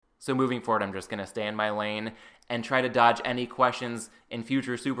So moving forward, I'm just going to stay in my lane and try to dodge any questions in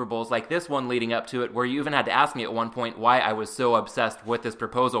future Super Bowls like this one leading up to it, where you even had to ask me at one point why I was so obsessed with this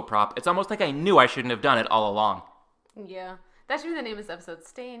proposal prop. It's almost like I knew I shouldn't have done it all along. Yeah. That should be the name of this episode,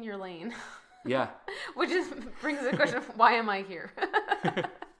 Stay in Your Lane. Yeah. Which brings the question of, why am I here?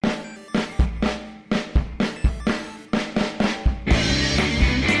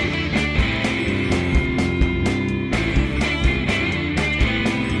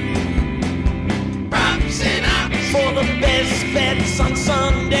 For the best bets on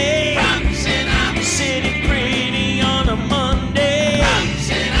Sunday. Props and ops. Sitting pretty on a Monday.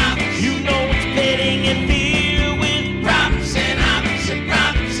 Props and ops. You know it's betting and beer with props and ops and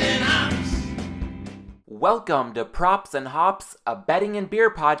props and ops. Welcome to Props and Hops, a betting and beer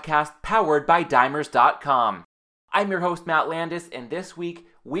podcast powered by Dimers.com. I'm your host, Matt Landis, and this week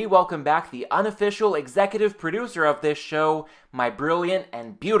we welcome back the unofficial executive producer of this show, my brilliant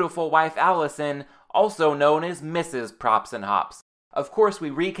and beautiful wife, Allison, also known as Mrs. Props and Hops. Of course, we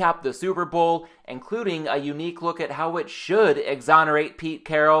recap the Super Bowl, including a unique look at how it should exonerate Pete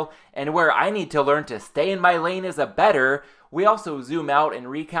Carroll, and where I need to learn to stay in my lane as a bettor. We also zoom out and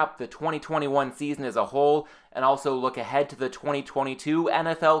recap the 2021 season as a whole, and also look ahead to the 2022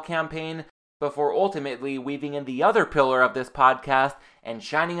 NFL campaign, before ultimately weaving in the other pillar of this podcast and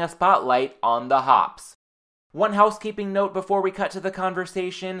shining a spotlight on the hops. One housekeeping note before we cut to the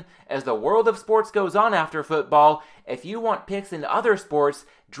conversation: as the world of sports goes on after football, if you want picks in other sports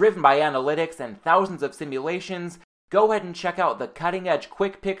driven by analytics and thousands of simulations, go ahead and check out the cutting-edge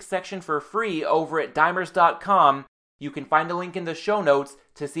quick picks section for free over at Dimers.com. You can find a link in the show notes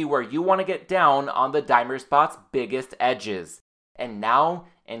to see where you want to get down on the Dimer Spot's biggest edges. And now,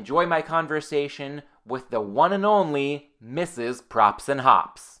 enjoy my conversation with the one and only Mrs. Props and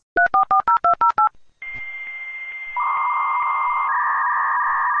Hops.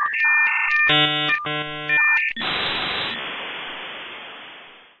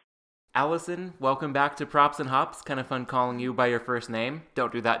 Allison, welcome back to Props and Hops. Kind of fun calling you by your first name.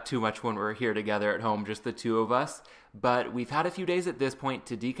 Don't do that too much when we're here together at home, just the two of us. But we've had a few days at this point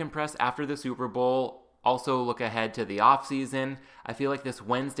to decompress after the Super Bowl, also look ahead to the offseason. I feel like this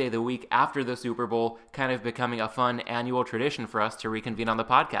Wednesday, the week after the Super Bowl, kind of becoming a fun annual tradition for us to reconvene on the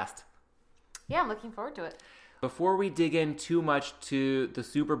podcast. Yeah, I'm looking forward to it. Before we dig in too much to the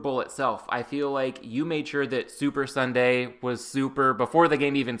Super Bowl itself, I feel like you made sure that Super Sunday was super before the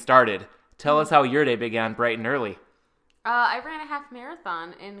game even started. Tell us how your day began bright and early. I ran a half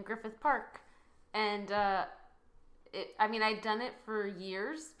marathon in Griffith Park, and I'd done it for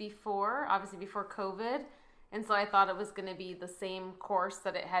years before, obviously before COVID, and so I thought it was going to be the same course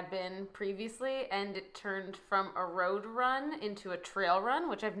that it had been previously, and it turned from a road run into a trail run,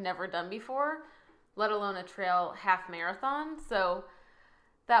 which I've never done before, let alone a trail half marathon. So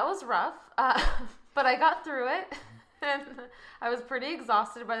that was rough, but I got through it, and I was pretty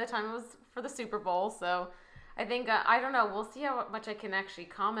exhausted by the time it was for the Super Bowl. So I think, I don't know, we'll see how much I can actually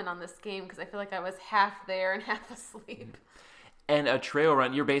comment on this game, because I feel like I was half there and half asleep. And a trail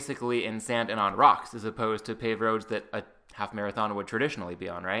run, you're basically in sand and on rocks, as opposed to paved roads that a half marathon would traditionally be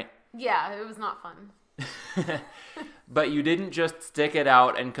on, right? Yeah, it was not fun. But you didn't just stick it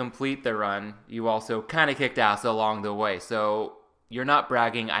out and complete the run. You also kind of kicked ass along the way. So you're not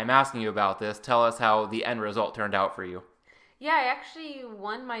bragging. I'm asking you about this. Tell us how the end result turned out for you. Yeah, I actually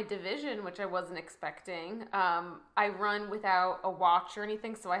won my division, which I wasn't expecting. I run without a watch or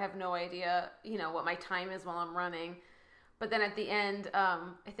anything, so I have no idea, what my time is while I'm running. But then at the end,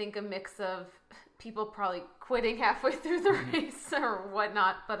 I think a mix of people probably quitting halfway through the race or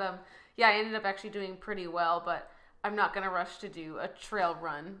whatnot. But yeah, I ended up actually doing pretty well, but I'm not going to rush to do a trail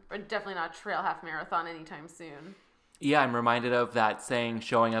run, or definitely not a trail half marathon anytime soon. Yeah, I'm reminded of that saying,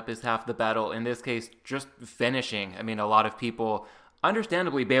 showing up is half the battle. In this case, just finishing. I mean, a lot of people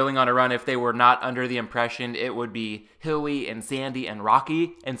understandably bailing on a run if they were not under the impression it would be hilly and sandy and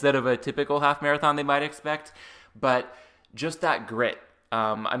rocky instead of a typical half marathon they might expect. But just that grit.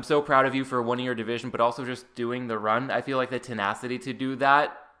 I'm so proud of you for winning your division, but also just doing the run. I feel like the tenacity to do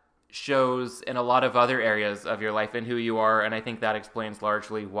that shows in a lot of other areas of your life and who you are, and I think that explains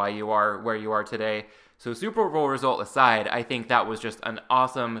largely why you are where you are today. So Super Bowl result aside, I think that was just an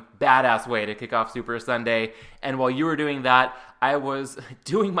awesome, badass way to kick off Super Sunday. And while you were doing that, I was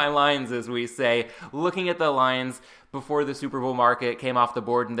doing my lines, as we say, looking at the lines before the Super Bowl market came off the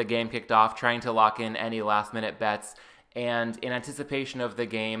board and the game kicked off, trying to lock in any last-minute bets. And in anticipation of the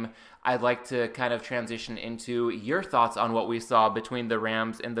game, I'd like to kind of transition into your thoughts on what we saw between the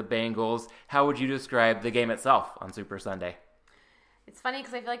Rams and the Bengals. How would you describe the game itself on Super Sunday? It's funny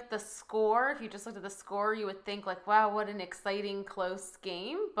because I feel like the score, if you just looked at the score, you would think like, wow, what an exciting, close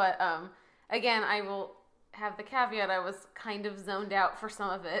game. But again, I will have the caveat, I was kind of zoned out for some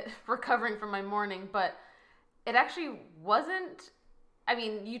of it, recovering from my morning. But it actually wasn't, I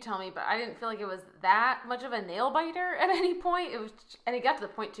mean, you tell me, but I didn't feel like it was that much of a nail biter at any point. It was, and it got to the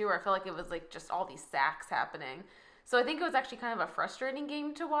point too where I felt like it was like just all these sacks happening. So I think it was actually kind of a frustrating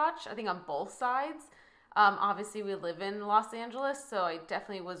game to watch, I think on both sides. Obviously, we live in Los Angeles, so I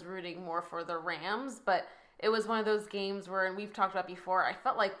definitely was rooting more for the Rams, but it was one of those games where, and we've talked about before, I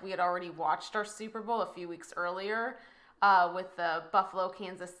felt like we had already watched our Super Bowl a few weeks earlier with the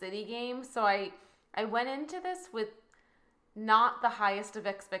Buffalo-Kansas City game. So I went into this with not the highest of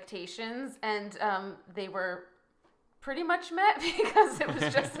expectations, and they were pretty much met because it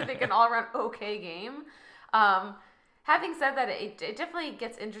was just, I think, an all-around okay game. Having said that, it definitely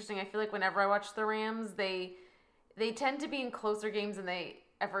gets interesting. I feel like whenever I watch the Rams, they tend to be in closer games than they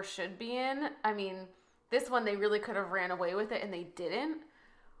ever should be in. I mean, this one they really could have ran away with it, and they didn't,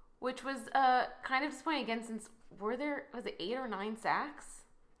 which was kind of disappointing again since was it 8 or 9 sacks?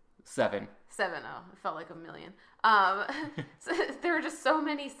 7. 7, oh, it felt like a million. So there were just so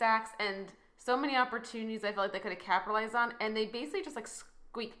many sacks and so many opportunities I felt like they could have capitalized on, and they basically just like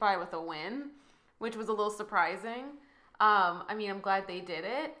squeaked by with a win, which was a little surprising. I mean, I'm glad they did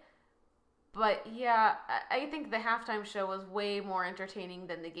it. But yeah, I think the halftime show was way more entertaining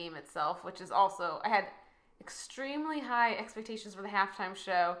than the game itself, which is also, I had extremely high expectations for the halftime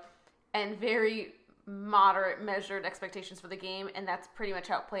show and very moderate, measured expectations for the game, and that's pretty much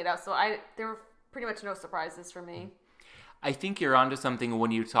how it played out. So there were pretty much no surprises for me. I think you're onto something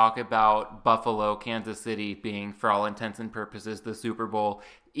when you talk about Buffalo, Kansas City being, for all intents and purposes, the Super Bowl.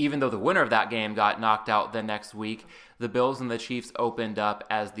 Even though the winner of that game got knocked out the next week, the Bills and the Chiefs opened up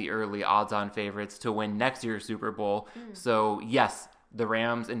as the early odds-on favorites to win next year's Super Bowl. So, yes, the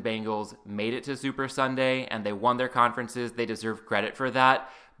Rams and Bengals made it to Super Sunday, and they won their conferences. They deserve credit for that.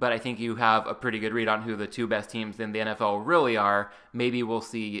 But I think you have a pretty good read on who the two best teams in the NFL really are. Maybe we'll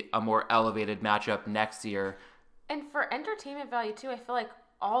see a more elevated matchup next year. And for entertainment value, too, I feel like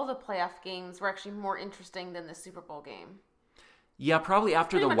all the playoff games were actually more interesting than the Super Bowl game. Yeah, probably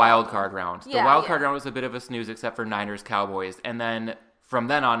after the wild card round. The wild card round was a bit of a snooze except for Niners-Cowboys. And then from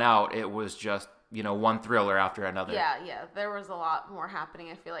then on out, it was just, one thriller after another. Yeah. There was a lot more happening,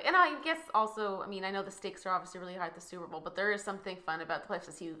 I feel like. And I guess also, I mean, I know the stakes are obviously really high at the Super Bowl, but there is something fun about the playoffs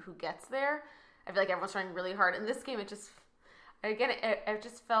to see who gets there. I feel like everyone's trying really hard. In this game, it just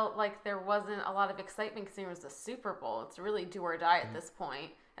felt like there wasn't a lot of excitement because it was the Super Bowl. It's really do or die at this point.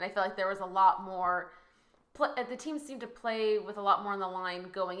 And I feel like there was a lot more... the teams seemed to play with a lot more on the line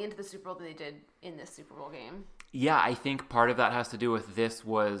going into the Super Bowl than they did in this Super Bowl game. Yeah, I think part of that has to do with this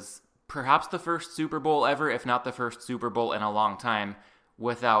was perhaps the first Super Bowl ever, if not the first Super Bowl in a long time,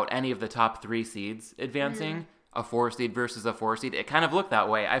 without any of the top 3 seeds advancing. A 4 seed versus a 4 seed. It kind of looked that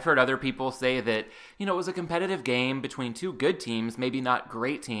way. I've heard other people say that, it was a competitive game between 2 good teams, maybe not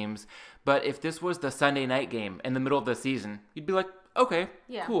great teams, but if this was the Sunday night game in the middle of the season, you'd be like, okay,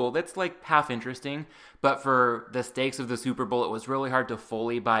 cool, that's like half interesting. But for the stakes of the Super Bowl, it was really hard to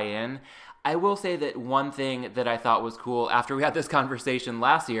fully buy in. I will say that one thing that I thought was cool, after we had this conversation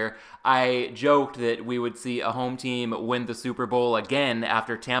last year, I joked that we would see a home team win the Super Bowl again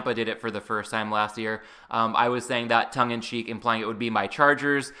after Tampa did it for the first time last year. I was saying that tongue-in-cheek, implying it would be my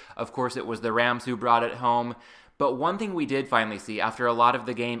Chargers. Of course, it was the Rams who brought it home. But one thing we did finally see after a lot of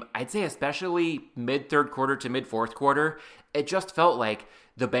the game, I'd say especially mid-third quarter to mid-fourth quarter, it just felt like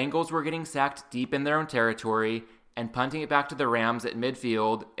the Bengals were getting sacked deep in their own territory and punting it back to the Rams at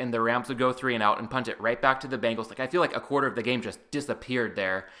midfield, and the Rams would go 3 and out and punt it right back to the Bengals. Like, I feel like a quarter of the game just disappeared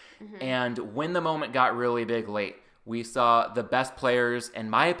there. And when the moment got really big late, we saw the best players, in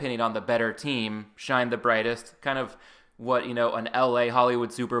my opinion, on the better team shine the brightest. Kind of what, an LA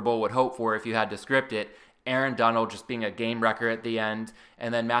Hollywood Super Bowl would hope for if you had to script it. Aaron Donald just being a game wrecker at the end,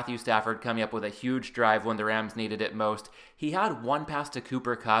 and then Matthew Stafford coming up with a huge drive when the Rams needed it most. He had one pass to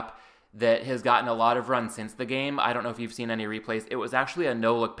Cooper Kupp that has gotten a lot of runs since the game. I don't know if you've seen any replays. It was actually a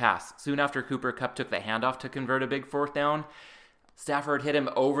no-look pass. Soon after Cooper Kupp took the handoff to convert a big 4th down, Stafford hit him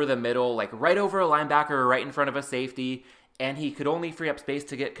over the middle, like right over a linebacker, right in front of a safety, and he could only free up space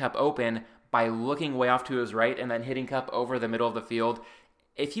to get Kupp open by looking way off to his right and then hitting Kupp over the middle of the field.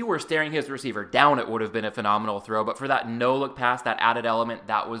 If you were staring his receiver down, it would have been a phenomenal throw, but for that no-look pass, that added element,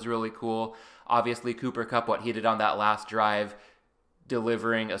 that was really cool. Obviously, Cooper Kupp, what he did on that last drive,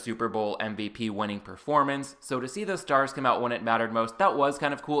 delivering a Super Bowl MVP winning performance. So to see the stars come out when it mattered most, that was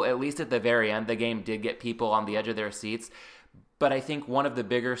kind of cool. At least at the very end, the game did get people on the edge of their seats. But I think one of the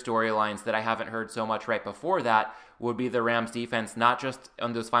bigger storylines that I haven't heard so much right before that would be the Rams defense, not just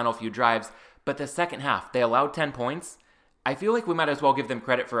on those final few drives, but the second half. They allowed 10 points. I feel like we might as well give them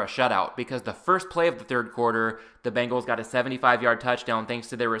credit for a shutout because the first play of the third quarter, the Bengals got a 75-yard touchdown thanks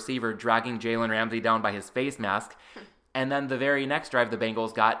to their receiver dragging Jalen Ramsey down by his face mask. And then the very next drive the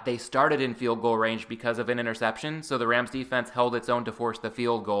Bengals got, they started in field goal range because of an interception, so the Rams defense held its own to force the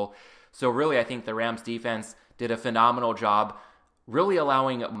field goal. So really, I think the Rams defense did a phenomenal job really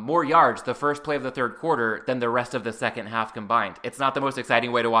allowing more yards the first play of the third quarter than the rest of the second half combined. It's not the most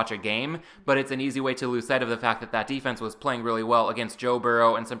exciting way to watch a game, but it's an easy way to lose sight of the fact that that defense was playing really well against Joe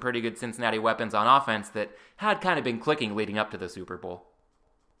Burrow and some pretty good Cincinnati weapons on offense that had kind of been clicking leading up to the Super Bowl.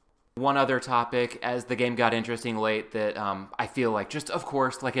 One other topic, as the game got interesting late, that I feel like just, of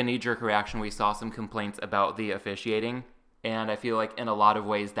course, like a knee-jerk reaction, we saw some complaints about the officiating, and I feel like in a lot of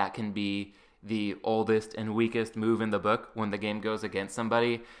ways that can be the oldest and weakest move in the book when the game goes against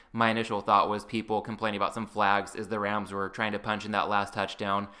somebody. My initial thought was people complaining about some flags as the Rams were trying to punch in that last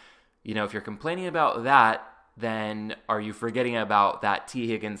touchdown. You know, if you're complaining about that, then are you forgetting about that T.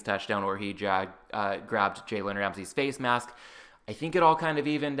 Higgins touchdown where he grabbed Jalen Ramsey's face mask? I think it all kind of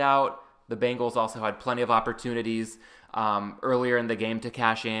evened out. The Bengals also had plenty of opportunities earlier in the game to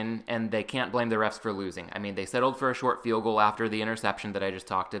cash in, and they can't blame the refs for losing. I mean, they settled for a short field goal after the interception that I just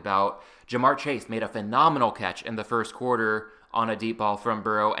talked about. Ja'Marr Chase made a phenomenal catch in the first quarter on a deep ball from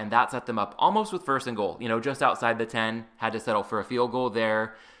Burrow, and that set them up almost with first and goal. You know, just outside the 10, had to settle for a field goal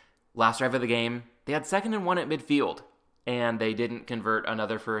there. Last drive of the game, they had 2nd and 1 at midfield, and they didn't convert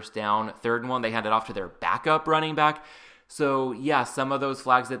another first down. 3rd and 1, they handed off to their backup running back. So, yeah, some of those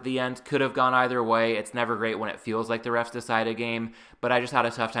flags at the end could have gone either way. It's never great when it feels like the refs decide a game, but I just had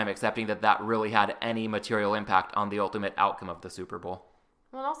a tough time accepting that that really had any material impact on the ultimate outcome of the Super Bowl.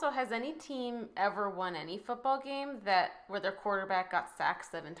 Well, also, has any team ever won any football game where their quarterback got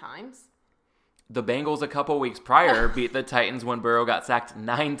sacked 7 times? The Bengals a couple weeks prior beat the Titans when Burrow got sacked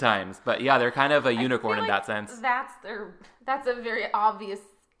 9 times. But yeah, they're kind of a unicorn in that sense. That's a very obvious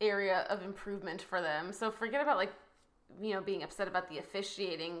area of improvement for them. So forget about being upset about the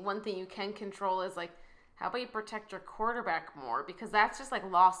officiating. One thing you can control is how about you protect your quarterback more? Because that's just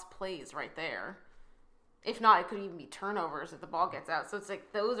lost plays right there. If not, it could even be turnovers if the ball gets out. So it's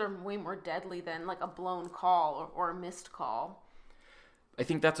those are way more deadly than a blown call or a missed call. I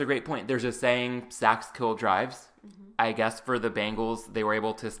think that's a great point. There's a saying, sacks kill drives. Mm-hmm. I guess for the Bengals, they were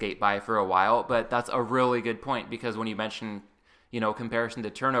able to skate by for a while, but that's a really good point because when you mention, comparison to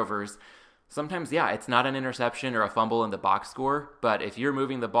turnovers, sometimes, yeah, it's not an interception or a fumble in the box score, but if you're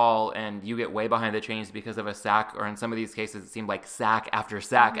moving the ball and you get way behind the chains because of a sack, or in some of these cases, it seemed like sack after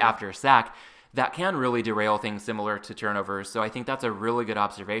sack after sack, that can really derail things similar to turnovers. So I think that's a really good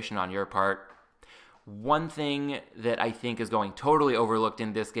observation on your part. One thing that I think is going totally overlooked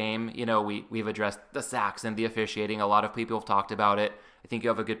in this game, we've addressed the sacks and the officiating. A lot of people have talked about it. I think you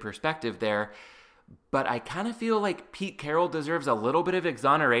have a good perspective there. But I kind of feel like Pete Carroll deserves a little bit of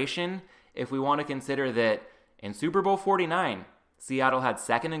exoneration if we want to consider that in Super Bowl 49, Seattle had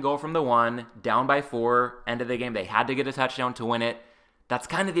 2nd and goal from the 1, down by 4, end of the game. They had to get a touchdown to win it. That's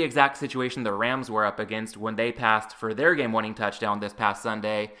kind of the exact situation the Rams were up against when they passed for their game-winning touchdown this past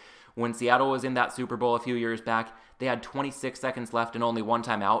Sunday. When Seattle was in that Super Bowl a few years back, they had 26 seconds left and only 1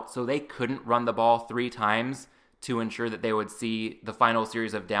 timeout, so they couldn't run the ball 3 times to ensure that they would see the final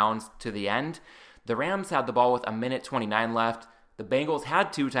series of downs to the end. The Rams had the ball with 1:29 left. The Bengals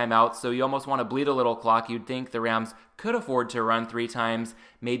had 2 timeouts, so you almost want to bleed a little clock. You'd think the Rams could afford to run 3 times,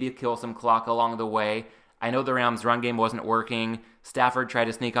 maybe kill some clock along the way. I know the Rams' run game wasn't working. Stafford tried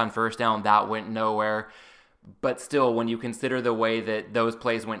to sneak on first down. That went nowhere. But still, when you consider the way that those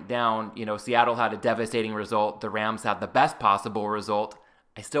plays went down, Seattle had a devastating result. The Rams had the best possible result.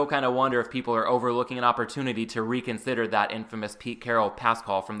 I still kind of wonder if people are overlooking an opportunity to reconsider that infamous Pete Carroll pass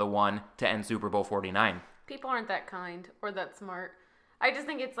call from the 1 to end Super Bowl 49. People aren't that kind or that smart. I just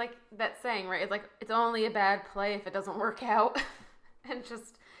think it's like that saying, right? It's it's only a bad play if it doesn't work out. And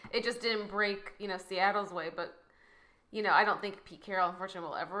it just didn't break, Seattle's way. But, I don't think Pete Carroll, unfortunately,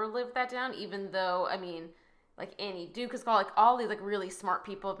 will ever live that down, even though, Andy Duke has called, all these, really smart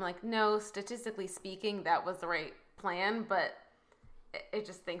people have been no, statistically speaking, that was the right plan. But I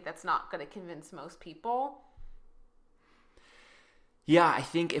just think that's not going to convince most people. Yeah, I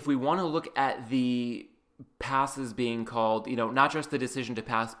think if we want to look at the passes being called, not just the decision to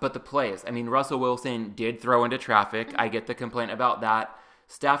pass, but the plays. Russell Wilson did throw into traffic. I get the complaint about that.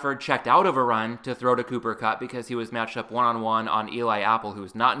 Stafford checked out of a run to throw to Cooper Kupp because he was matched up one-on-one on Eli Apple,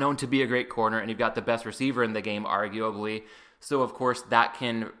 who's not known to be a great corner, and you've got the best receiver in the game, arguably. So, of course, that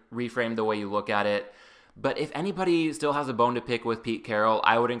can reframe the way you look at it. But if anybody still has a bone to pick with Pete Carroll,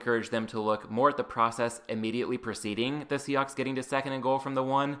 I would encourage them to look more at the process immediately preceding the Seahawks getting to second and goal from the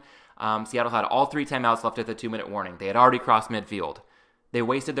 1. Seattle had all 3 timeouts left at the 2-minute warning. They had already crossed midfield. They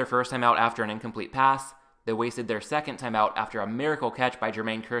wasted their first timeout after an incomplete pass. They wasted their second timeout after a miracle catch by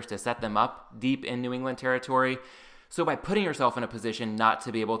Jermaine Kearse to set them up deep in New England territory. So by putting yourself in a position not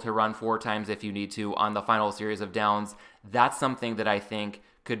to be able to run 4 times if you need to on the final series of downs, that's something that I think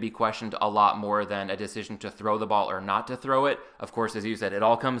could be questioned a lot more than a decision to throw the ball or not to throw it. Of course, as you said, it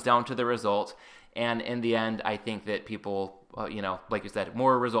all comes down to the result. And in the end, I think that people, like you said,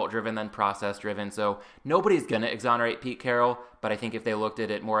 more result-driven than process-driven. So nobody's going to exonerate Pete Carroll, but I think if they looked at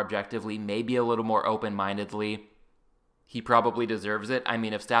it more objectively, maybe a little more open-mindedly, he probably deserves it. I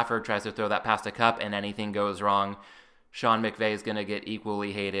mean, if Stafford tries to throw that past a cup and anything goes wrong, Sean McVay is going to get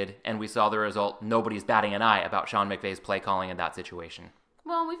equally hated. And we saw the result. Nobody's batting an eye about Sean McVay's play calling in that situation.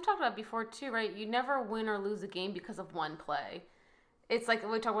 Well, we've talked about it before too, right? You never win or lose a game because of one play. It's like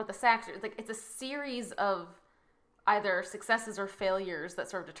we talk about the sacks. It's a series of either successes or failures that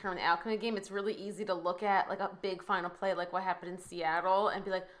sort of determine the outcome of the game. It's really easy to look at like a big final play, like what happened in Seattle, and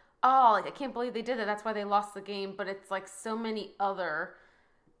be like, oh, like I can't believe they did that. That's why they lost the game. But it's like so many other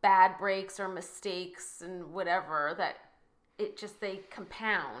bad breaks or mistakes and whatever that they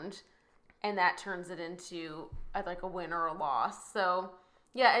compound, and that turns it into like a win or a loss. So.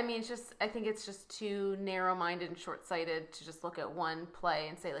 Yeah, I mean, I think it's just too narrow-minded and short-sighted to just look at one play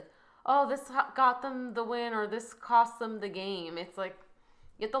and say, like, oh, this got them the win or this cost them the game. It's like,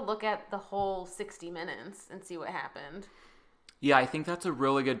 you have to look at the whole 60 minutes and see what happened. Yeah, I think that's a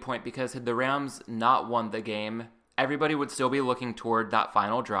really good point because had the Rams not won the game, everybody would still be looking toward that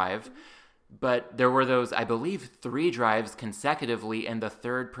final drive. Mm-hmm. But there were those, I believe, 3 drives consecutively in the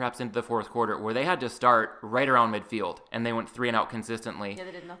third, perhaps into the fourth quarter, where they had to start right around midfield, and they went 3 and out consistently. Yeah,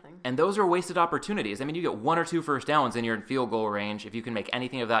 they did nothing. And those are wasted opportunities. I mean, you get 1 or 2 first downs and you're in field goal range. If you can make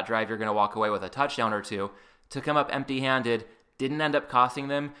anything of that drive, you're going to walk away with a touchdown or 2. To come up empty-handed didn't end up costing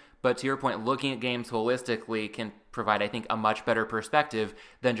them, but to your point, looking at games holistically can provide, I think, a much better perspective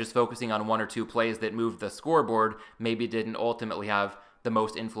than just focusing on 1 or 2 plays that moved the scoreboard, maybe didn't ultimately have the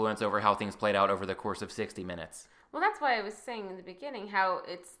most influence over how things played out over the course of 60 minutes. Well, that's why I was saying in the beginning how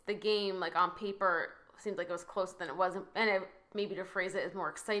it's the game, like on paper, seemed like it was closer than it was. And maybe to phrase it as more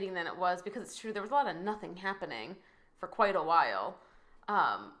exciting than it was, because it's true, there was a lot of nothing happening for quite a while.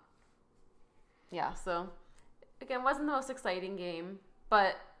 So again, wasn't the most exciting game,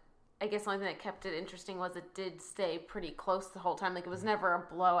 but I guess the only thing that kept it interesting was it did stay pretty close the whole time. Like it was never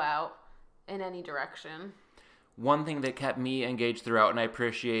a blowout in any direction. One thing that kept me engaged throughout, and I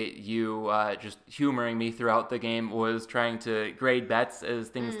appreciate you just humoring me throughout the game, was trying to grade bets as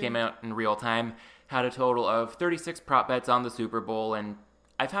things came out in real time. Had a total of 36 prop bets on the Super Bowl, and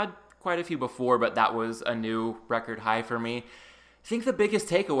I've had quite a few before, but that was a new record high for me. I think the biggest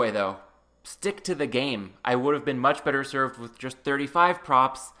takeaway, though, stick to the game. I would have been much better served with just 35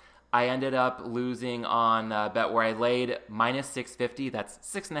 props. I ended up losing on a bet where I laid minus 650. That's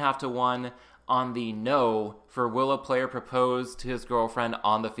 6.5 to 1. On the no for will a player propose to his girlfriend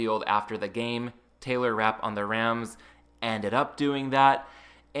on the field after the game. Taylor Rapp on the Rams ended up doing that.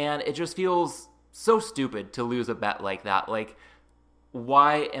 And it just feels so stupid to lose a bet like that. Like,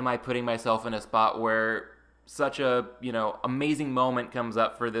 why am I putting myself in a spot where such a, amazing moment comes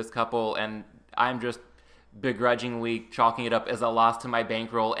up for this couple and I'm just begrudgingly chalking it up as a loss to my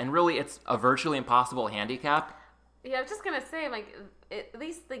bankroll? And really, it's a virtually impossible handicap. Yeah, I was just going to say, like, at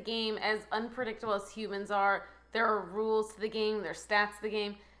least the game, as unpredictable as humans are, there are rules to the game, there's stats to the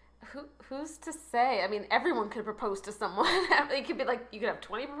game. Who's to say? I mean, everyone could propose to someone. It could be like, you could have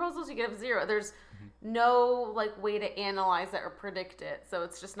 20 proposals, you could have 0. There's no, way to analyze it or predict it, so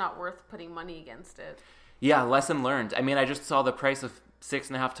it's just not worth putting money against it. Yeah, lesson learned. I mean, I just saw the price of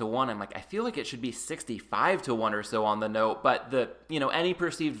 6.5 to 1. I'm like, I feel like it should be 65 to 1 or so on the note, but any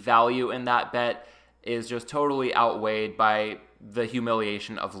perceived value in that bet is just totally outweighed by the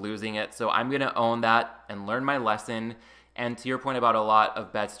humiliation of losing it. So I'm going to own that and learn my lesson. And to your point about a lot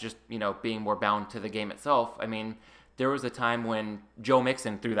of bets just, being more bound to the game itself, I mean, there was a time when Joe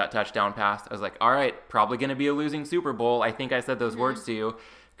Mixon threw that touchdown pass. I was like, all right, probably going to be a losing Super Bowl. I think I said those words to you,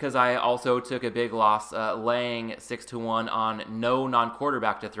 because I also took a big loss laying 6 to 1 on no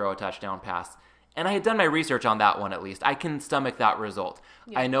non-quarterback to throw a touchdown pass. And I had done my research on that one, at least. I can stomach that result.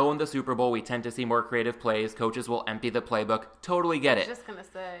 Yeah. I know in the Super Bowl we tend to see more creative plays. Coaches will empty the playbook. Totally get it. I was just going to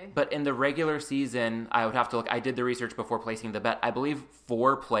say. But in the regular season, I would have to look. I did the research before placing the bet. I believe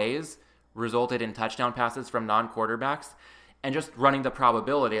 4 plays resulted in touchdown passes from non-quarterbacks. And just running the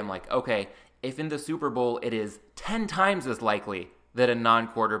probability, I'm like, okay, if in the Super Bowl it is 10 times as likely that a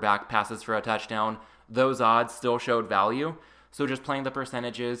non-quarterback passes for a touchdown, those odds still showed value. So just playing the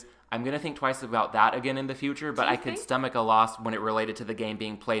percentages, I'm going to think twice about that again in the future, but I could stomach a loss when it related to the game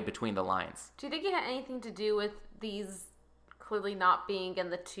being played between the lines. Do you think it had anything to do with these clearly not being in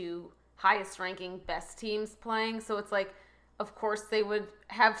the two highest ranking best teams playing? So it's like, of course they would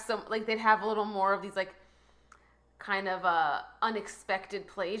have they'd have a little more of these like kind of unexpected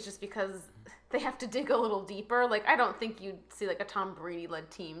plays just because they have to dig a little deeper. Like, I don't think you'd see like a Tom Brady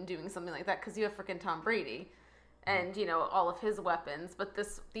led team doing something like that because you have freaking Tom Brady and, you know, all of his weapons. But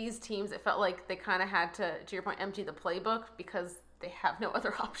these teams, it felt like they kind of had to your point, empty the playbook because they have no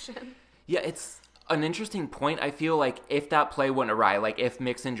other option. Yeah, it's an interesting point. I feel like if that play went awry, like if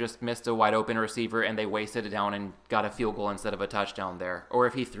Mixon just missed a wide open receiver and they wasted it down and got a field goal instead of a touchdown there, or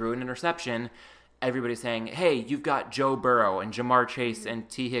if he threw an interception, everybody's saying, hey, you've got Joe Burrow and Jamar Chase and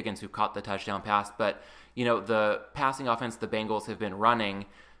T. Higgins who caught the touchdown pass. But, you know, the passing offense the Bengals have been running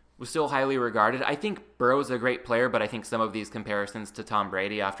was still highly regarded. I think Burrow's a great player, but I think some of these comparisons to Tom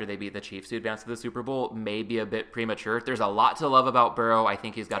Brady after they beat the Chiefs to advance to the Super Bowl may be a bit premature. There's a lot to love about Burrow. I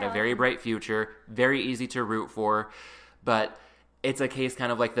think he's got a very bright future, very easy to root for, but it's a case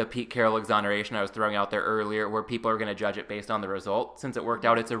kind of like the Pete Carroll exoneration I was throwing out there earlier, where people are going to judge it based on the result. Since it worked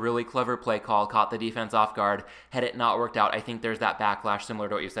out, it's a really clever play call, caught the defense off guard. Had it not worked out, I think there's that backlash similar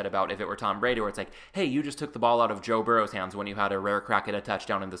to what you said about if it were Tom Brady, where it's like, hey, you just took the ball out of Joe Burrow's hands when you had a rare crack at a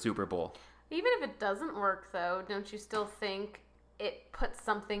touchdown in the Super Bowl. Even if it doesn't work, though, don't you still think it puts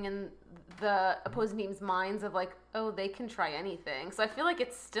something in the opposing team's minds of like, oh, they can try anything? So I feel like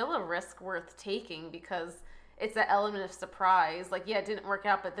it's still a risk worth taking because it's that element of surprise. Like, yeah, it didn't work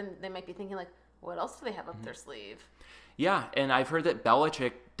out, but then they might be thinking, like, what else do they have up their sleeve? Yeah, and I've heard that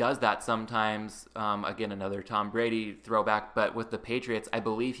Belichick does that sometimes. Again, another Tom Brady throwback, but with the Patriots, I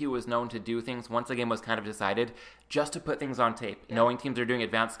believe he was known to do things once the game was kind of decided, just to put things on tape, knowing teams are doing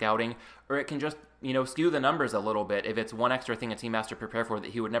advanced scouting, or it can just, you know, skew the numbers a little bit if it's one extra thing a team has to prepare for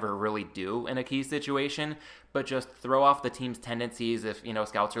that he would never really do in a key situation, but just throw off the team's tendencies if, you know,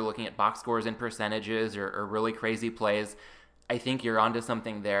 scouts are looking at box scores and percentages or really crazy plays. I think you're onto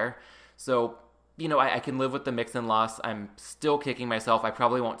something there. So, you know, I can live with the Mixon loss. I'm still kicking myself. I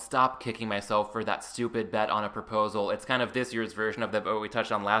probably won't stop kicking myself for that stupid bet on a proposal. It's kind of this year's version of the what we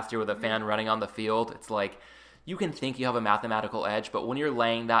touched on last year with a fan running on the field. It's like, you can think you have a mathematical edge, but when you're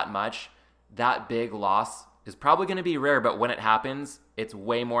laying that much, that big loss is probably going to be rare, but when it happens, it's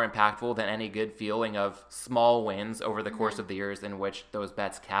way more impactful than any good feeling of small wins over the course of the years in which those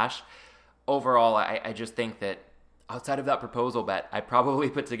bets cash. Overall, I just think that outside of that proposal bet, I probably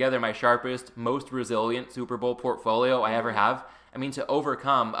put together my sharpest, most resilient Super Bowl portfolio I ever have. I mean, to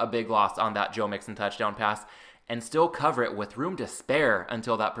overcome a big loss on that Joe Mixon touchdown pass and still cover it with room to spare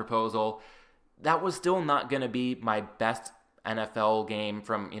until that proposal, that was still not going to be my best NFL game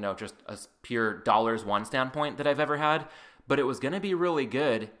from, you know, just a pure dollars one standpoint that I've ever had, but it was going to be really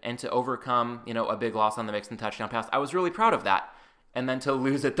good. And to overcome, you know, a big loss on the Mixon touchdown pass, I was really proud of that. And then to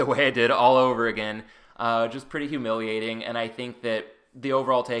lose it the way I did all over again, just pretty humiliating. And I think that the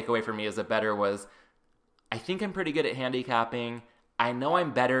overall takeaway for me as a bettor was, I think I'm pretty good at handicapping. I know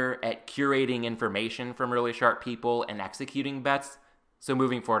I'm better at curating information from really sharp people and executing bets. So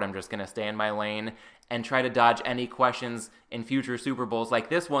moving forward, I'm just going to stay in my lane and try to dodge any questions in future Super Bowls like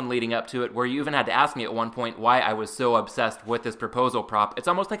this one leading up to it, where you even had to ask me at one point why I was so obsessed with this proposal prop. It's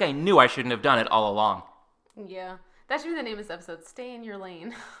almost like I knew I shouldn't have done it all along. Yeah. That should be the name of this episode, Stay in Your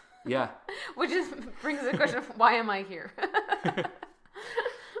Lane. Yeah. Which brings the question of, why am I here?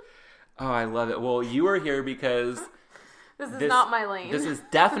 Oh, I love it. Well, you are here because this is not my lane. This is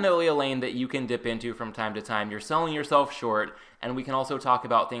definitely a lane that you can dip into from time to time. You're selling yourself short, and we can also talk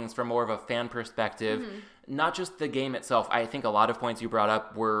about things from more of a fan perspective, not just the game itself. I think a lot of points you brought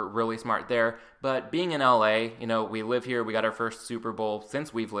up were really smart there, but being in LA, you know, we live here. We got our first Super Bowl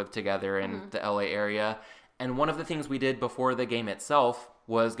since we've lived together in the LA area. And one of the things we did before the game itself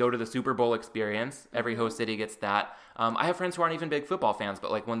was go to the Super Bowl experience. Every host city gets that. I have friends who aren't even big football fans,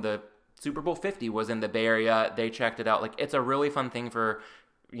 but like when the Super Bowl 50 was in the Bay Area, they checked it out. Like, it's a really fun thing for,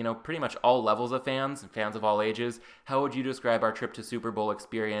 you know, pretty much all levels of fans and fans of all ages. How would you describe our trip to Super Bowl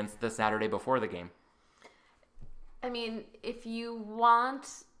experience the Saturday before the game? I mean, if you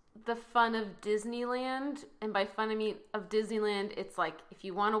want the fun of Disneyland, and by fun I mean of Disneyland, it's like if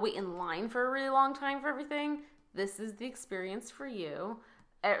you want to wait in line for a really long time for everything, this is the experience for you.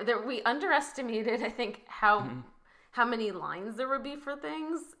 We underestimated, I think, how many lines there would be for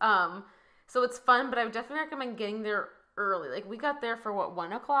things. So it's fun, but I would definitely recommend getting there early. Like, we got there for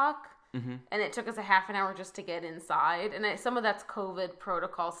 1 o'clock, and it took us a half an hour just to get inside. And some of that's COVID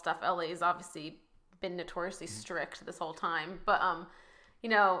protocol stuff. LA's obviously been notoriously strict this whole time, but you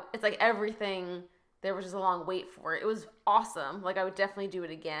know, it's like everything there was just a long wait for it. It was awesome. Like, I would definitely do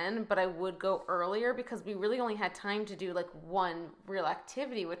it again, but I would go earlier because we really only had time to do like one real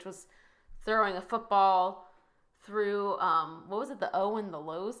activity, which was throwing a football through what was it, the O and the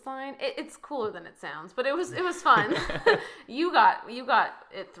Lowe's sign. It's cooler than it sounds, but it was fun. you got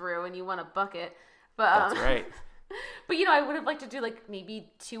it through and you won a bucket, but That's right. But I would have liked to do like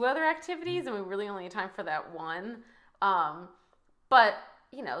maybe 2 other activities, and we really only had time for that one. But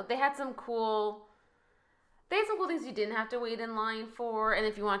they had some cool things you didn't have to wait in line for, and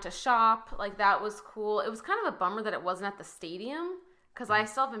if you wanted to shop, like, that was cool. It was kind of a bummer that it wasn't at the stadium, because I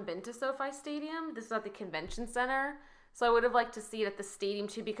still haven't been to SoFi Stadium. This is at the convention center, so I would have liked to see it at the stadium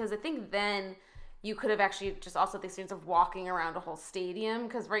too, because I think then you could have actually just also the experience of walking around a whole stadium,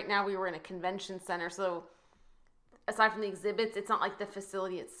 because right now we were in a convention center, so aside from the exhibits, it's not like the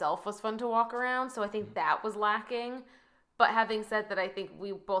facility itself was fun to walk around, so I think that was lacking. But having said that, I think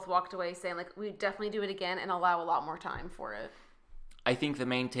we both walked away saying, like, we definitely do it again and allow a lot more time for it. I think the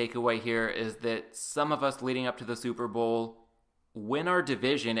main takeaway here is that some of us leading up to the Super Bowl win our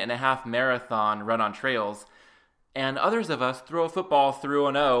division in a half marathon run on trails, and others of us throw a football through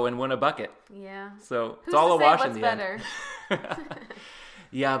an O and win a bucket. Yeah. So Who's it's all a to say wash what's in the better? end.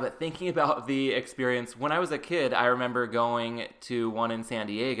 Yeah, but thinking about the experience, when I was a kid, I remember going to one in San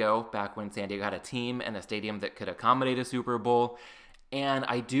Diego, back when San Diego had a team and a stadium that could accommodate a Super Bowl. And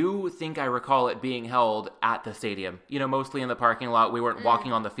I do think I recall it being held at the stadium, mostly in the parking lot. We weren't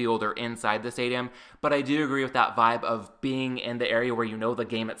walking on the field or inside the stadium, but I do agree with that vibe of being in the area where the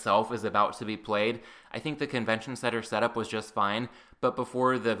game itself is about to be played. I think the convention center setup was just fine, but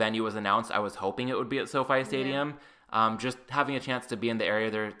before the venue was announced, I was hoping it would be at SoFi Stadium. Yeah. Just having a chance to be in the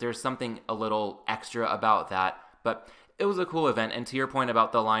area, there's something a little extra about that. But it was a cool event, and to your point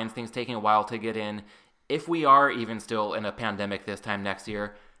about the lines, things taking a while to get in, if we are even still in a pandemic this time next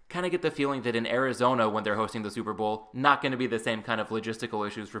year, kind of get the feeling that in Arizona, when they're hosting the Super Bowl, not going to be the same kind of logistical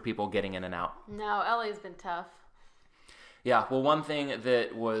issues for people getting in and out. No, LA's been tough. Yeah, well, one thing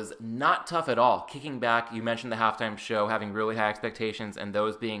that was not tough at all, kicking back, you mentioned the halftime show, having really high expectations and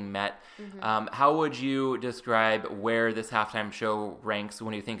those being met. Mm-hmm. How would you describe where this halftime show ranks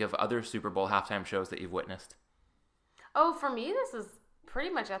when you think of other Super Bowl halftime shows that you've witnessed? Oh, for me, this is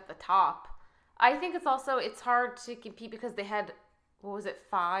pretty much at the top. I think it's hard to compete because they had,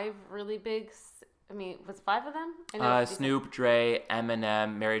 5 really big... was it 5 of them? Snoop, Dre,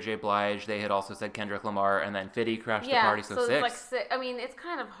 Eminem, Mary J. Blige. They had also said Kendrick Lamar, and then 50 crashed the party, so 6. It's like 6. It's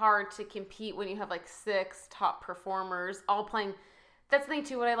kind of hard to compete when you have like 6 top performers all playing. That's the thing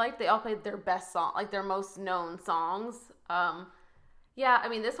too. What I like, they all played their best song, like their most known songs.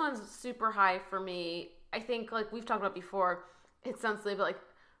 This one's super high for me. I think, like we've talked about before, it sounds silly, but like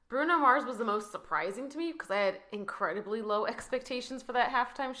Bruno Mars was the most surprising to me because I had incredibly low expectations for that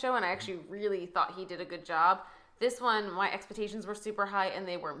halftime show, and I actually really thought he did a good job. This one, my expectations were super high, and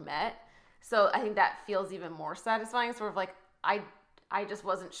they were met. So I think that feels even more satisfying. Sort of like I just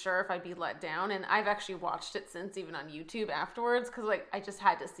wasn't sure if I'd be let down, and I've actually watched it since, even on YouTube afterwards, because like I just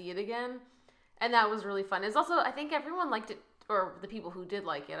had to see it again, and that was really fun. It's also, I think everyone liked it, or the people who did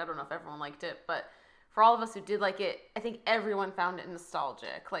like it. I don't know if everyone liked it, but for all of us who did like it, I think everyone found it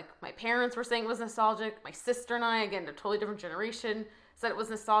nostalgic. Like, my parents were saying it was nostalgic. My sister and I, again, a totally different generation, said it was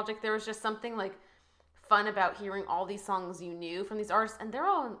nostalgic. There was just something, like, fun about hearing all these songs you knew from these artists. And they're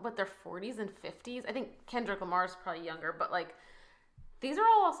all in, their 40s and 50s? I think Kendrick Lamar's probably younger. But, like, these are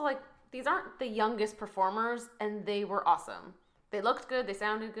all also, like, these aren't the youngest performers, and they were awesome. They looked good. They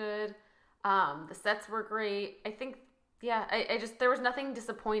sounded good. The sets were great. I think, I just, there was nothing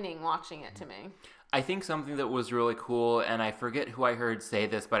disappointing watching it to me. I think something that was really cool, and I forget who I heard say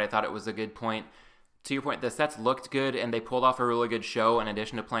this, but I thought it was a good point. To your point, the sets looked good, and they pulled off a really good show in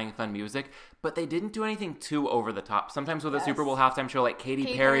addition to playing fun music, but they didn't do anything too over the top. Sometimes with a Super Bowl halftime show like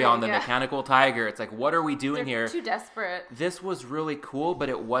Katy Perry on the Mechanical Tiger, it's like, what are we doing here? Too desperate. This was really cool, but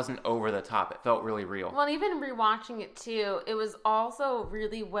it wasn't over the top. It felt really real. Well, even rewatching it too, it was also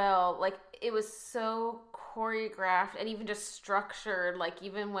really well, like, it was so choreographed and even just structured. Like,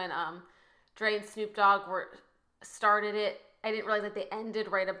 even when Dre and Snoop Dogg started it, I didn't realize that they ended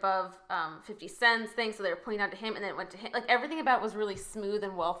right above 50 Cent's thing, so they were pointing out to him, and then it went to him. Like, everything about it was really smooth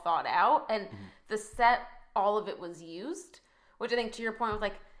and well thought out, and the set, all of it was used, which I think, to your point, with,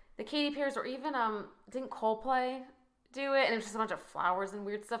 like, the Katy Perry's, or even, didn't Coldplay do it, and it was just a bunch of flowers and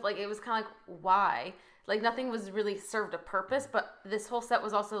weird stuff. Like, it was kind of like, why? Like, nothing was really served a purpose, but this whole set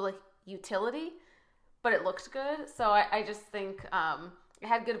was also, like, utility, but it looked good, so I just think, it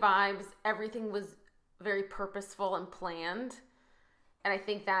had good vibes. Everything was very purposeful and planned. And I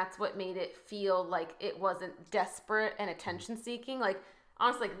think that's what made it feel like it wasn't desperate and attention-seeking. Like,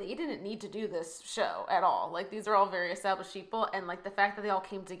 honestly, like, they didn't need to do this show at all. Like, these are all very established people, and like the fact that they all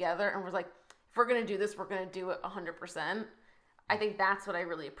came together and was like, if we're gonna do this, we're gonna do it 100%. I think that's what I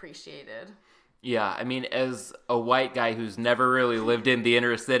really appreciated. Yeah, I mean, as a white guy who's never really lived in the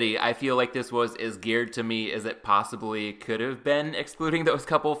inner city, I feel like this was as geared to me as it possibly could have been, excluding those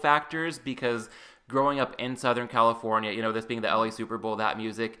couple factors, because growing up in Southern California, you know, this being the LA Super Bowl, that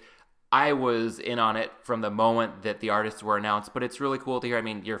music, I was in on it from the moment that the artists were announced. But it's really cool to hear. I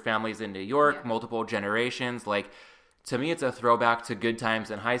mean, your family's in New York, multiple generations. Like, to me, it's a throwback to good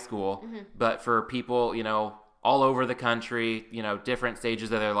times in high school. Mm-hmm. But for people, you know, all over the country, you know, different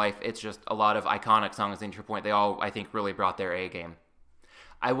stages of their life, it's just a lot of iconic songs. And to your point, they all, I think, really brought their A game.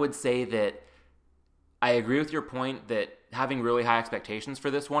 I would say that I agree with your point that having really high expectations for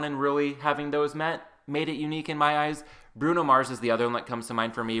this one and really having those met made it unique in my eyes. Bruno Mars is the other one that comes to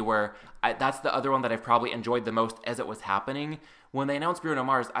mind for me, where that's the other one that I've probably enjoyed the most as it was happening. When they announced Bruno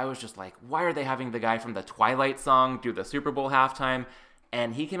Mars, I was just like, why are they having the guy from the Twilight song do the Super Bowl halftime?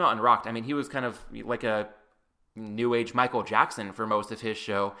 And he came out and rocked. I mean, he was kind of like a new age Michael Jackson for most of his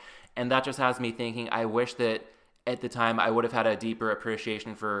show. And that just has me thinking, I wish that at the time I would have had a deeper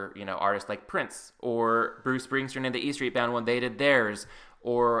appreciation for, you know, artists like Prince or Bruce Springsteen and the E Street Band when they did theirs.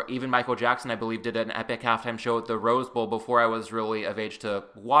 Or even Michael Jackson, I believe, did an epic halftime show at the Rose Bowl before I was really of age to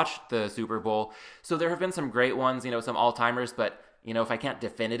watch the Super Bowl. So there have been some great ones, you know, some all-timers. But, you know, if I can't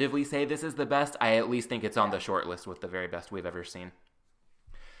definitively say this is the best, I at least think it's on the short list with the very best we've ever seen.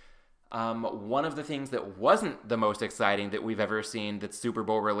 One of the things that wasn't the most exciting that we've ever seen that's Super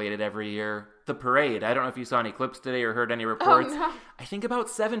Bowl related every year, the parade. I don't know if you saw any clips today or heard any reports. Oh, no. I think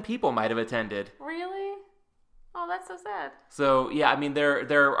about 7 people might have attended. Really? Oh, that's so sad. So, yeah, I mean,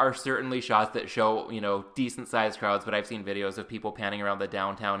 there are certainly shots that show, you know, decent-sized crowds, but I've seen videos of people panning around the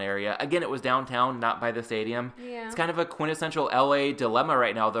downtown area. Again, it was downtown, not by the stadium. Yeah. It's kind of a quintessential LA dilemma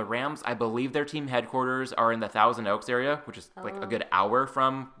right now. The Rams, I believe their team headquarters are in the Thousand Oaks area, which is like a good hour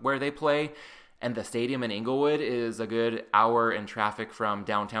from where they play. And the stadium in Inglewood is a good hour in traffic from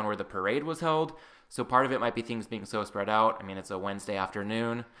downtown where the parade was held. So part of it might be things being so spread out. I mean, it's a Wednesday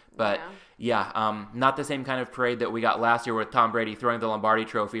afternoon. But not the same kind of parade that we got last year with Tom Brady throwing the Lombardi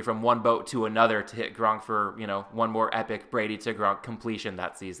trophy from one boat to another to hit Gronk for, you know, one more epic Brady to Gronk completion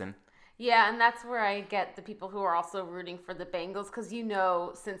that season. Yeah, and that's where I get the people who are also rooting for the Bengals, because, you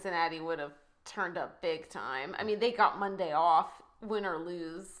know, Cincinnati would have turned up big time. I mean, they got Monday off, win or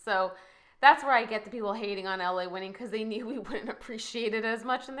lose. So that's where I get the people hating on LA winning, because they knew we wouldn't appreciate it as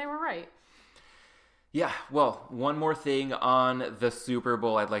much, and they were right. Yeah, well, one more thing on the Super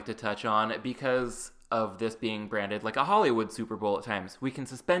Bowl I'd like to touch on, because of this being branded like a Hollywood Super Bowl at times. We can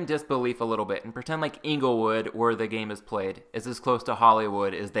suspend disbelief a little bit and pretend like Inglewood, where the game is played, is as close to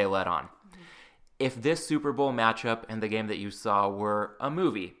Hollywood as they let on. Mm-hmm. If this Super Bowl matchup and the game that you saw were a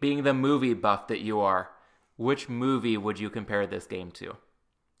movie, being the movie buff that you are, which movie would you compare this game to?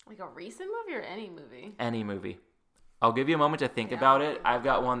 Like a recent movie or any movie? Any movie. I'll give you a moment to think about it. I've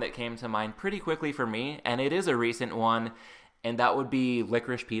got one that came to mind pretty quickly for me, and it is a recent one, and that would be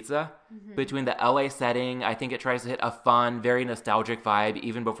Licorice Pizza. Mm-hmm. Between the LA setting, I think it tries to hit a fun, very nostalgic vibe.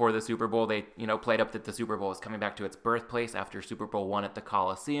 Even before the Super Bowl, they, you know, played up that the Super Bowl is coming back to its birthplace after Super Bowl I at the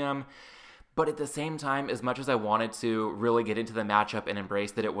Coliseum. But at the same time, as much as I wanted to really get into the matchup and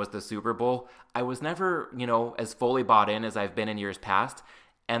embrace that it was the Super Bowl, I was never, you know, as fully bought in as I've been in years past.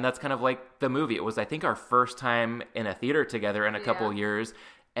 And that's kind of like the movie. It was, I think, our first time in a theater together in a couple years.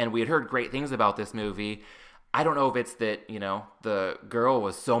 And we had heard great things about this movie. I don't know if it's that, you know, the girl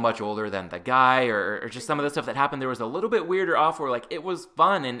was so much older than the guy, or just some of the stuff that happened. There was a little bit weird or off, where like it was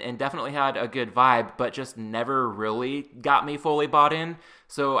fun and definitely had a good vibe, but just never really got me fully bought in.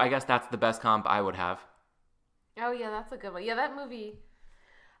 So I guess that's the best comp I would have. Oh, yeah, that's a good one. Yeah, that movie,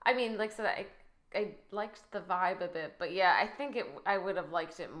 I mean, like, so that I liked the vibe a bit, but yeah, I think I would have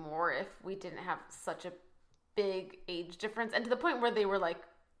liked it more if we didn't have such a big age difference, and to the point where they were like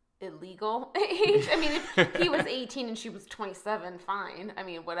illegal age. I mean, if he was 18 and she was 27, fine. I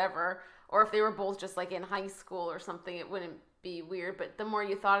mean, whatever. Or if they were both just like in high school or something, it wouldn't be weird. But the more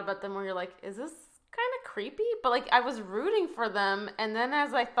you thought about them, the more you're like, is this kind of creepy? But like, I was rooting for them, and then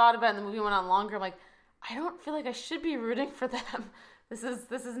as I thought about it and the movie went on longer, I'm like, I don't feel like I should be rooting for them. This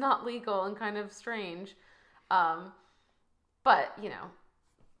is not legal and kind of strange. But, you know,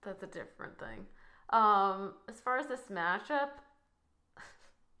 that's a different thing. As far as this matchup,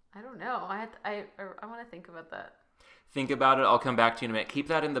 I don't know. I want to think about that. Think about it. I'll come back to you in a minute. Keep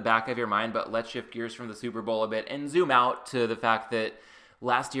that in the back of your mind, but let's shift gears from the Super Bowl a bit and zoom out to the fact that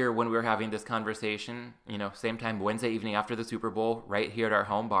last year when we were having this conversation, you know, same time Wednesday evening after the Super Bowl, right here at our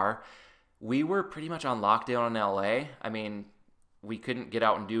home bar, we were pretty much on lockdown in LA. I mean, we couldn't get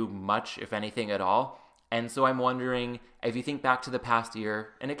out and do much, if anything at all. And so I'm wondering, if you think back to the past year,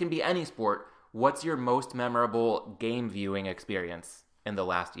 and it can be any sport, what's your most memorable game viewing experience in the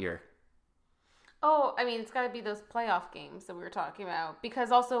last year? Oh, I mean, it's got to be those playoff games that we were talking about,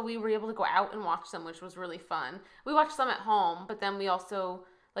 because also we were able to go out and watch them, which was really fun. We watched some at home, but then we also,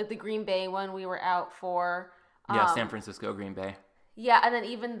 like the Green Bay one, we were out for. San Francisco, Green Bay. Yeah, and then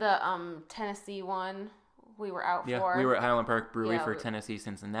even the Tennessee one, we were out for. Yeah, we were at Highland Park Brewery for Tennessee,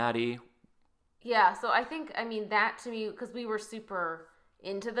 Cincinnati. Yeah, so I think, I mean, that to me, because we were super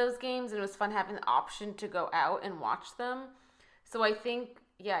into those games, and it was fun having the option to go out and watch them. So I think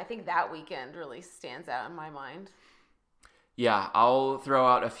that weekend really stands out in my mind. Yeah, I'll throw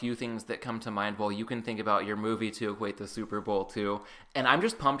out a few things that come to mind while you can think about your movie to equate the Super Bowl to. And I'm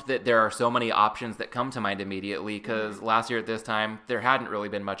just pumped that there are so many options that come to mind immediately, because last year at this time, there hadn't really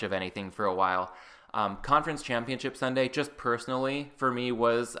been much of anything for a while. Conference Championship Sunday, just personally, for me,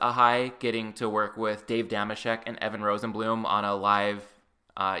 was a high, getting to work with Dave Damashek and Evan Rosenblum on a live,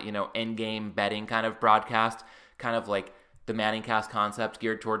 in-game betting kind of broadcast, kind of like the ManningCast concept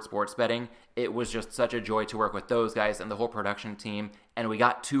geared towards sports betting. It was just such a joy to work with those guys and the whole production team, and we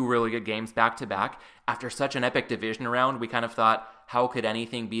got 2 really good games back-to-back. After such an epic division round, we kind of thought, how could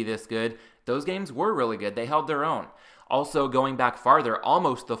anything be this good? Those games were really good. They held their own. Also, going back farther,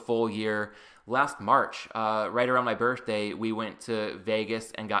 almost the full year, last March, right around my birthday, we went to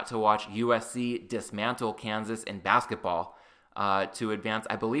Vegas and got to watch USC dismantle Kansas in basketball to advance.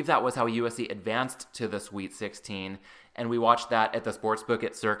 I believe that was how USC advanced to the Sweet 16, and we watched that at the Sportsbook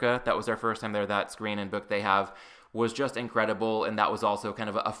at Circa. That was our first time there. That screen and book they have was just incredible, and that was also kind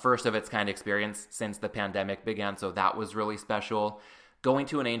of a first-of-its-kind experience since the pandemic began, so that was really special. Going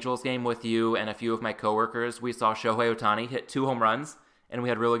to an Angels game with you and a few of my coworkers, we saw Shohei Ohtani hit 2 home runs, and we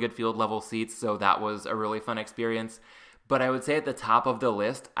had really good field-level seats, so that was a really fun experience. But I would say at the top of the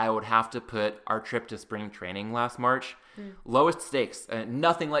list, I would have to put our trip to spring training last March. Lowest stakes,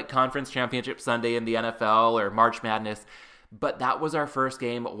 nothing like Conference Championship Sunday in the NFL or March Madness, but that was our first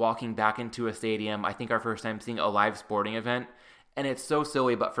game walking back into a stadium. I think our first time seeing a live sporting event, and it's so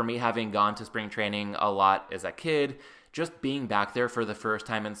silly, but for me, having gone to spring training a lot as a kid, just being back there for the first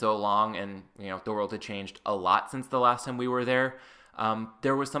time in so long, and the world had changed a lot since the last time we were there.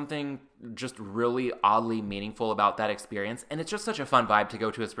 There was something just really oddly meaningful about that experience, and it's just such a fun vibe to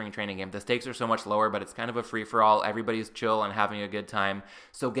go to a spring training game. The stakes are so much lower, but it's kind of a free-for-all. Everybody's chill and having a good time.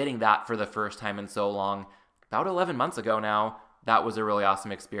 So getting that for the first time in so long, about 11 months ago now, that was a really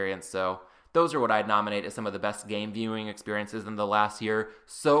awesome experience. So those are what I'd nominate as some of the best game viewing experiences in the last year.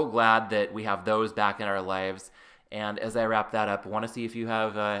 So glad that we have those back in our lives. And as I wrap that up, I want to see if you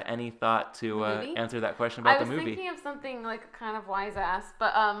have any thought to answer that question about the movie. I was thinking of something like kind of wise ass,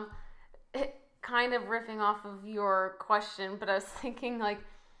 but kind of riffing off of your question, but I was thinking, like,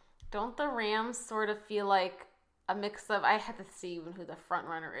 don't the Rams sort of feel like a mix of, I had to see even who the front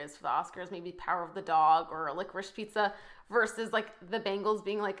runner is for the Oscars, maybe Power of the Dog or Licorice Pizza, versus like the Bengals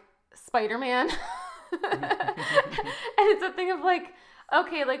being like Spider-Man. And it's a thing of like,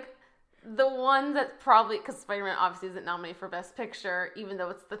 okay, like, the one that probably, because Spider-Man obviously isn't nominated for Best Picture, even though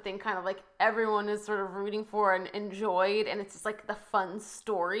it's the thing kind of like everyone is sort of rooting for and enjoyed, and it's just like the fun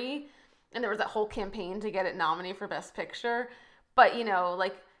story, and there was that whole campaign to get it nominated for Best Picture. But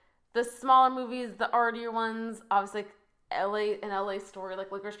like the smaller movies, the artier ones, obviously like LA Story,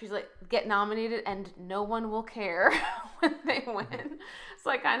 like Licorice Pizza, like get nominated and no one will care when they win. So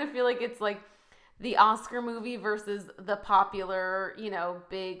I kind of feel like it's like the Oscar movie versus the popular,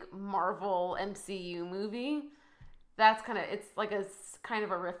 big Marvel MCU movie. That's kind of, it's like a kind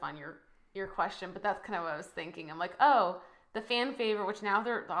of a riff on your question, but that's kind of what I was thinking. I'm like, oh, the fan favorite, which now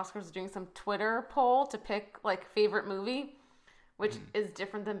the Oscars are doing some Twitter poll to pick like favorite movie, which is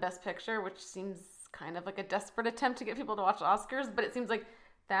different than Best Picture, which seems kind of like a desperate attempt to get people to watch the Oscars, but it seems like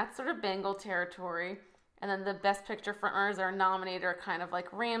that's sort of Bengal territory. And then the Best Picture frontrunners are nominated are kind of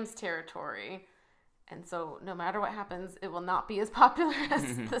like Rams territory. And so no matter what happens, it will not be as popular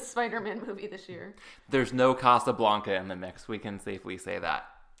as the Spider-Man movie this year. There's no Casablanca in the mix. We can safely say that.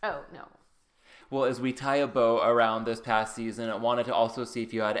 Oh, no. Well, as we tie a bow around this past season, I wanted to also see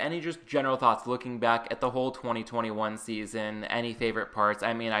if you had any just general thoughts looking back at the whole 2021 season, any favorite parts.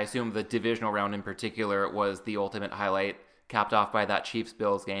 I mean, I assume the divisional round in particular was the ultimate highlight, capped off by that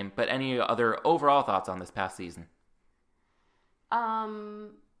Chiefs-Bills game. But any other overall thoughts on this past season?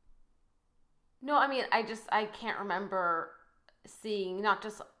 No, I mean, I can't remember seeing not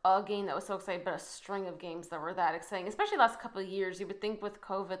just a game that was so exciting, but a string of games that were that exciting, especially the last couple of years. You would think with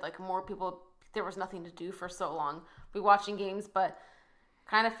COVID, like more people, there was nothing to do for so long. We watching games, but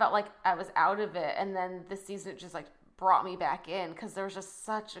kind of felt like I was out of it. And then this season, it just like brought me back in because there was just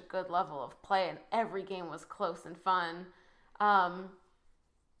such a good level of play and every game was close and fun.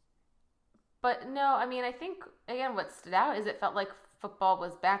 But no, I mean, I think, again, what stood out is it felt like football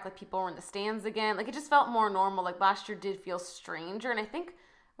was back, like people were in the stands again. Like, it just felt more normal. Like, last year did feel stranger, and I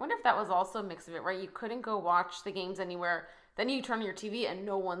wonder if that was also a mix of it, right? You couldn't go watch the games anywhere. Then you turn on your TV and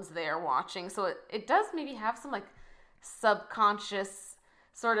no one's there watching. So it does maybe have some, like, subconscious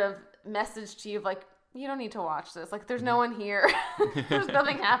sort of message to you of, like, you don't need to watch this. Like, there's no one here. There's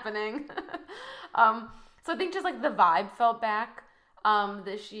nothing happening. So I think just, like, the vibe felt back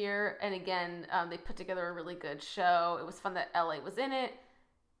this year. And again, they put together a really good show. It was fun that LA was in it.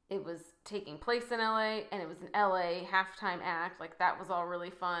 It was taking place in LA, and it was an LA halftime act. Like, that was all really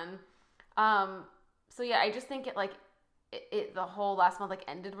fun. So yeah, I just think the whole last month, like,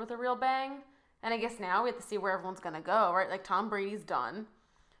 ended with a real bang. And I guess now we have to see where everyone's going to go, right? Like, Tom Brady's done.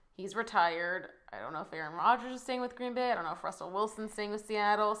 He's retired. I don't know if Aaron Rodgers is staying with Green Bay. I don't know if Russell Wilson's staying with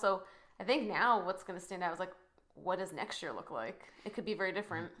Seattle. So I think now what's going to stand out is, like, what does next year look like? It could be very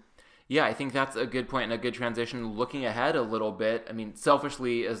different. Yeah, I think that's a good point and a good transition. Looking ahead a little bit, I mean,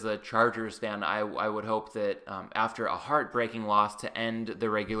 selfishly as a Chargers fan, I would hope that after a heartbreaking loss to end the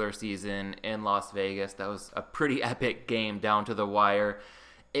regular season in Las Vegas, that was a pretty epic game down to the wire.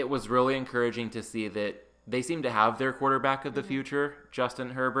 It was really encouraging to see that they seem to have their quarterback of the future, Justin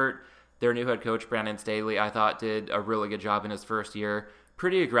Herbert. Their new head coach, Brandon Staley, I thought did a really good job in his first year.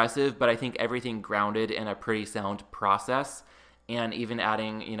 Pretty aggressive, but I think everything grounded in a pretty sound process. And even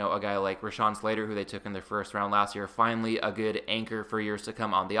adding, a guy like Rashawn Slater, who they took in their first round last year, finally a good anchor for years to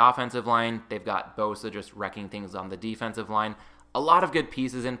come on the offensive line. They've got Bosa just wrecking things on the defensive line. A lot of good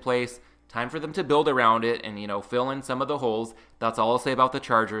pieces in place. Time for them to build around it and, fill in some of the holes. That's all I'll say about the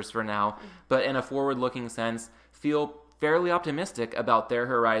Chargers for now. But in a forward-looking sense, feel fairly optimistic about their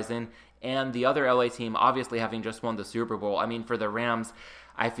horizon. And the other LA team, obviously having just won the Super Bowl. I mean, for the Rams,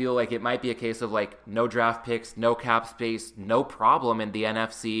 I feel like it might be a case of, like, no draft picks, no cap space, no problem in the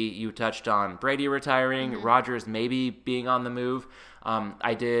NFC. You touched on Brady retiring, Rodgers maybe being on the move.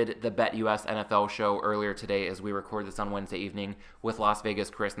 I did the Bet US NFL show earlier today as we record this on Wednesday evening with Las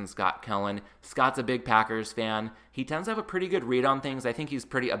Vegas Chris and Scott Kellen. Scott's a big Packers fan. He tends to have a pretty good read on things. I think he's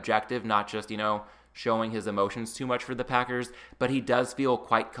pretty objective, not just, showing his emotions too much for the Packers, but he does feel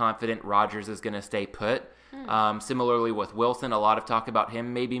quite confident Rodgers is going to stay put. Similarly with Wilson, a lot of talk about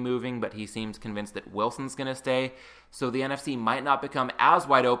him maybe moving, but he seems convinced that Wilson's going to stay. So the NFC might not become as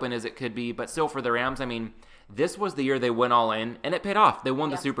wide open as it could be, but still for the Rams, I mean, this was the year they went all in, and it paid off. They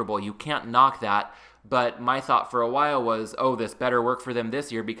won the Super Bowl. You can't knock that. But my thought for a while was, this better work for them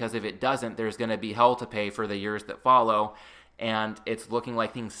this year, because if it doesn't, there's going to be hell to pay for the years that follow. And it's looking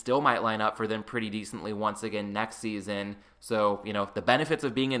like things still might line up for them pretty decently once again next season. So, the benefits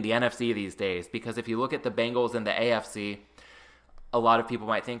of being in the NFC these days, because if you look at the Bengals and the AFC, a lot of people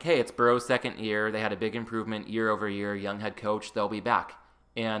might think, hey, it's Burrow's second year. They had a big improvement year over year, young head coach, they'll be back.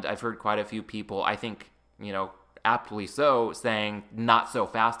 And I've heard quite a few people, I think, aptly so, saying not so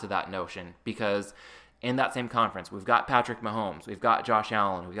fast to that notion, because in that same conference, we've got Patrick Mahomes, we've got Josh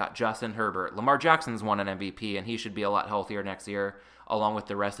Allen, we've got Justin Herbert. Lamar Jackson's won an MVP, and he should be a lot healthier next year, along with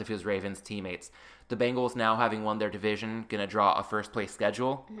the rest of his Ravens teammates. The Bengals, now having won their division, going to draw a first-place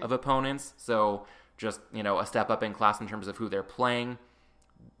schedule of opponents, so just, a step up in class in terms of who they're playing.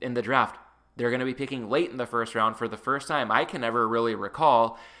 In the draft, they're going to be picking late in the first round for the first time I can ever really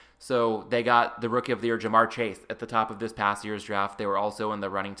recall. So they got the Rookie of the Year, Jamar Chase, at the top of this past year's draft. They were also in the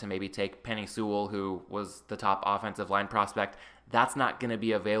running to maybe take Penei Sewell, who was the top offensive line prospect. That's not going to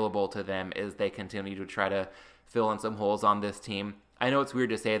be available to them as they continue to try to fill in some holes on this team. I know it's weird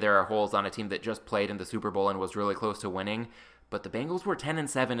to say there are holes on a team that just played in the Super Bowl and was really close to winning, but the Bengals were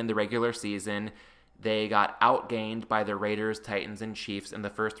 10-7 in the regular season. They got outgained by the Raiders, Titans, and Chiefs in the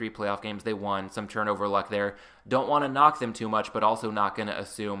first 3 playoff games they won. Some turnover luck there. Don't want to knock them too much, but also not going to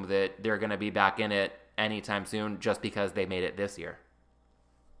assume that they're going to be back in it anytime soon just because they made it this year.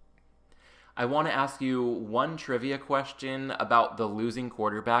 I want to ask you one trivia question about the losing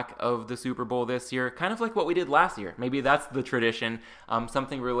quarterback of the Super Bowl this year, kind of like what we did last year. Maybe that's the tradition,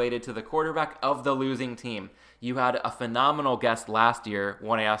 something related to the quarterback of the losing team. You had a phenomenal guest last year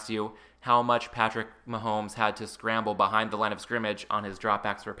when I asked you how much Patrick Mahomes had to scramble behind the line of scrimmage on his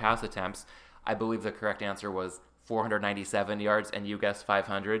dropbacks for pass attempts. I believe the correct answer was 497 yards, and you guessed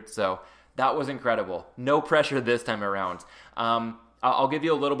 500. So that was incredible. No pressure this time around. I'll give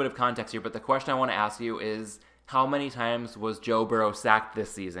you a little bit of context here, but the question I want to ask you is, how many times was Joe Burrow sacked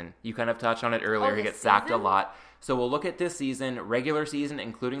this season? You kind of touched on it earlier. He gets sacked a lot. So we'll look at this season, regular season,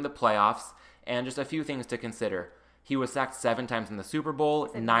 including the playoffs, and just a few things to consider. He was sacked 7 times in the Super Bowl,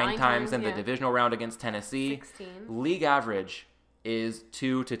 9 9 times in the yeah. divisional round against Tennessee. 16. League average is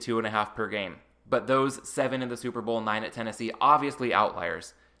 2 to 2.5 per game. But those 7 in the Super Bowl, 9 at Tennessee, obviously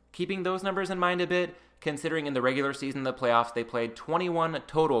outliers. Keeping those numbers in mind a bit, considering in the regular season, the playoffs, they played 21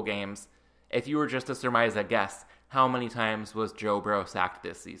 total games. If you were just to surmise a guess, how many times was Joe Burrow sacked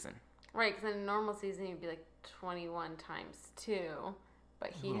this season? Right, because in a normal season, you'd be like 21 times 2.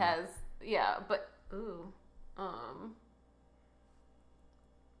 But he has, yeah, but,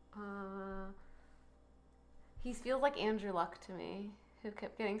 he feels like Andrew Luck to me, who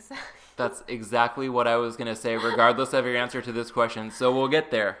kept getting sacked. That's exactly what I was going to say, regardless of your answer to this question. So we'll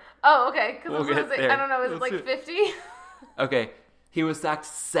get there. Oh, okay, because We'll get there. I don't know, is it like 50? Okay, he was sacked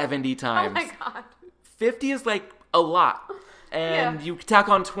 70 Oh times. my god. 50 is like a lot. And Yeah. you tack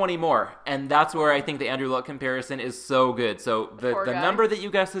on 20 more. And that's where I think the Andrew Luck comparison is so good. So the Poor guy. number that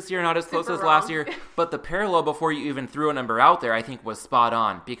you guessed this year, not as close Super as last wrong. year, but the parallel before you even threw a number out there, I think was spot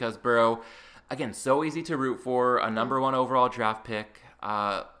on. Because Burrow, again, so easy to root for, a number 1 overall draft pick,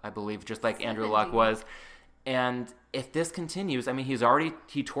 I believe, just like Andrew Luck was. And if this continues, I mean,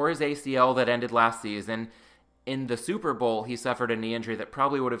 he tore his ACL that ended last season. In the Super Bowl, he suffered a knee injury that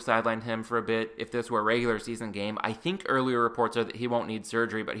probably would have sidelined him for a bit if this were a regular season game. I think earlier reports are that he won't need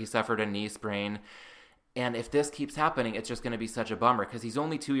surgery, but he suffered a knee sprain. And if this keeps happening, it's just going to be such a bummer because he's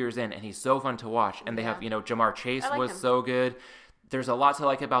only 2 years in and he's so fun to watch. And they have, Jamar Chase I like was him. so good. There's a lot to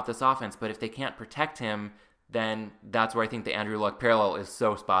like about this offense, but if they can't protect him, then that's where I think the Andrew Luck parallel is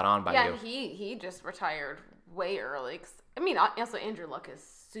so spot on by you. Yeah, he just retired way early. 'Cause, I mean, also Andrew Luck is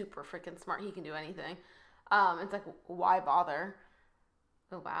super freaking smart. He can do anything. It's like, why bother?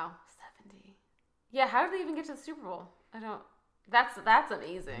 Oh, wow. 70. Yeah, how did they even get to the Super Bowl? That's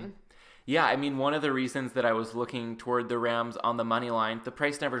amazing. Yeah, I mean, one of the reasons that I was looking toward the Rams on the money line, the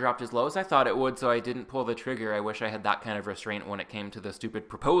price never dropped as low as I thought it would, so I didn't pull the trigger. I wish I had that kind of restraint when it came to the stupid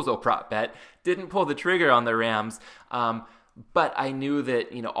proposal prop bet. Didn't pull the trigger on the Rams. But I knew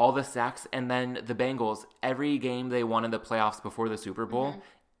that, all the sacks and then the Bengals, every game they won in the playoffs before the Super Bowl,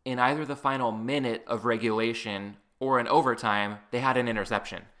 in either the final minute of regulation or in overtime, they had an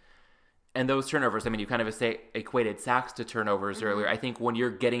interception. And those turnovers, I mean, you kind of equated sacks to turnovers earlier. I think when you're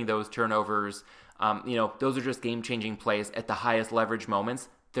getting those turnovers, those are just game-changing plays at the highest leverage moments.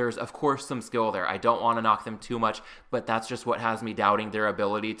 There's, of course, some skill there. I don't want to knock them too much, but that's just what has me doubting their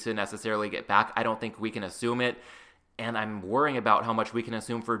ability to necessarily get back. I don't think we can assume it. And I'm worrying about how much we can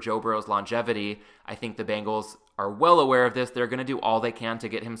assume for Joe Burrow's longevity. I think the Bengals are well aware of this. They're going to do all they can to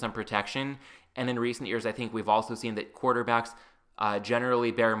get him some protection. And in recent years, I think we've also seen that quarterbacks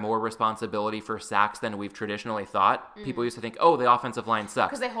generally bear more responsibility for sacks than we've traditionally thought. People used to think, the offensive line sucks.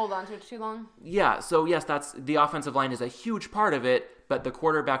 Because they hold on to it too long. Yeah, so yes, the offensive line is a huge part of it, but the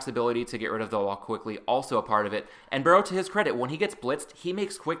quarterback's ability to get rid of the ball quickly also a part of it. And Burrow, to his credit, when he gets blitzed, he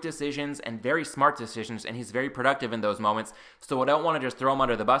makes quick decisions and very smart decisions, and he's very productive in those moments. So I don't want to just throw him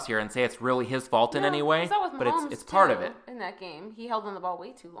under the bus here and say it's really his fault in any way, but it's part of it. In that game, he held on the ball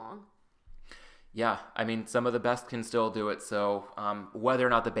way too long. Yeah, I mean, some of the best can still do it. So whether or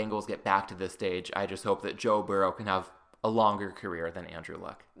not the Bengals get back to this stage, I just hope that Joe Burrow can have a longer career than Andrew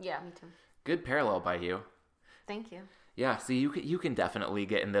Luck. Yeah, me too. Good parallel by you. Thank you. Yeah, see, you can definitely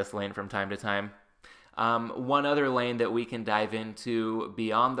get in this lane from time to time. One other lane that we can dive into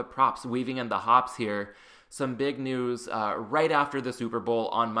beyond the props, weaving in the hops here. Some big news right after the Super Bowl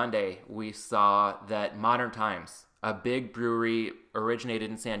on Monday. We saw that Modern Times, a big brewery originated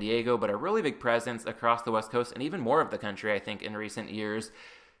in San Diego, but a really big presence across the West Coast and even more of the country, I think, in recent years,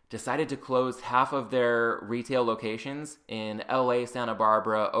 decided to close half of their retail locations in LA, Santa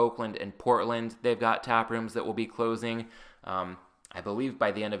Barbara, Oakland, and Portland. They've got tap rooms that will be closing, I believe,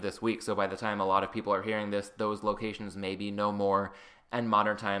 by the end of this week. So by the time a lot of people are hearing this, those locations may be no more. And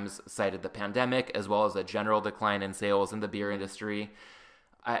Modern Times cited the pandemic as well as a general decline in sales in the beer industry.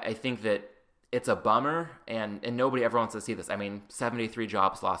 I think that it's a bummer, and nobody ever wants to see this. I mean, 73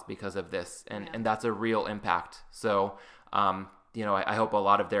 jobs lost because of this, and that's a real impact. So, I hope a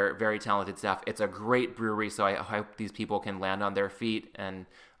lot of their very talented staff. It's a great brewery, so I hope these people can land on their feet, and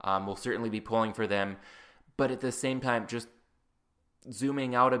we'll certainly be pulling for them. But at the same time, just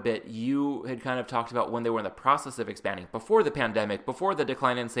zooming out a bit, you had kind of talked about when they were in the process of expanding, before the pandemic, before the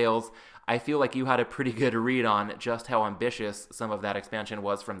decline in sales. I feel like you had a pretty good read on just how ambitious some of that expansion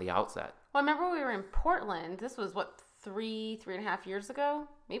was from the outset. Well, I remember we were in Portland. This was, 3.5 years ago?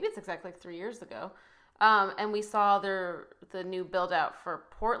 Maybe it's exactly 3 years ago. And we saw the new build out for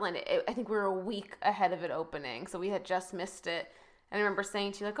Portland. I think we were a week ahead of it opening, so we had just missed it. And I remember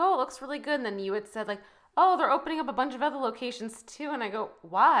saying to you, like, oh, it looks really good. And then you had said, like, oh, they're opening up a bunch of other locations too. And I go,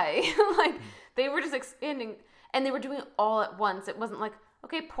 why? Like, they were just expanding. And they were doing it all at once. It wasn't like,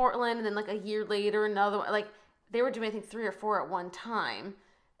 okay, Portland, and then like a year later, another one. Like, they were doing, I think, 3 or 4 at one time.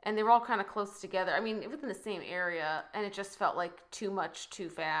 And they were all kind of close together. I mean, it was in the same area, and it just felt like too much, too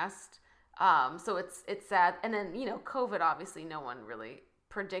fast. So it's sad. And then, you know, COVID, obviously no one really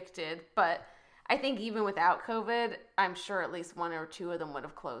predicted. But I think even without COVID, I'm sure at least 1 or 2 of them would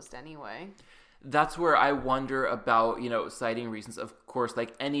have closed anyway. That's where I wonder about, you know, citing reasons. Of course,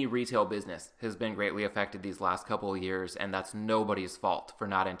 like any retail business has been greatly affected these last couple of years, and that's nobody's fault for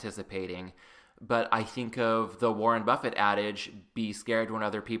not anticipating. But I think of the Warren Buffett adage, be scared when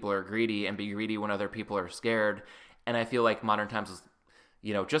other people are greedy and be greedy when other people are scared. And I feel like Modern Times is,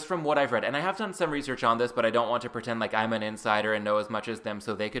 you know, just from what I've read, and I have done some research on this, but I don't want to pretend like I'm an insider and know as much as them,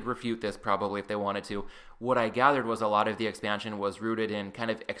 so they could refute this probably if they wanted to. What I gathered was a lot of the expansion was rooted in kind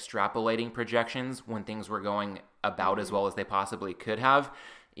of extrapolating projections when things were going about as well as they possibly could have,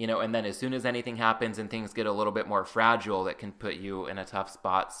 you know, and then as soon as anything happens and things get a little bit more fragile, that can put you in a tough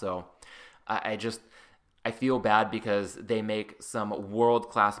spot. So I feel bad because they make some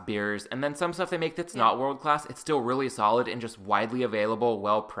world-class beers, and then some stuff they make that's not world-class, it's still really solid and just widely available,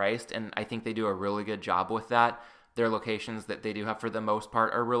 well-priced, and I think they do a really good job with that. Their locations that they do have for the most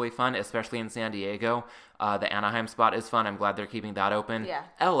part are really fun, especially in San Diego. The Anaheim spot is fun. I'm glad they're keeping that open. Yeah.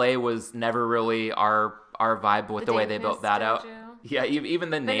 LA was never really our vibe with the way they built that out. Yeah,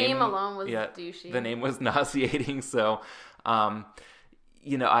 even the name. The name alone was douchey. The name was nauseating, so...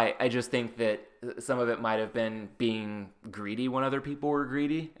 you know, I just think that some of it might have been being greedy when other people were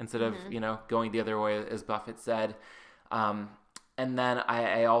greedy instead of, you know, going the other way, as Buffett said. And then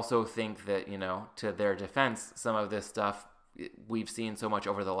I also think that, you know, to their defense, some of this stuff we've seen so much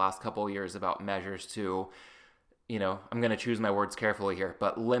over the last couple of years about measures to, you know, I'm going to choose my words carefully here,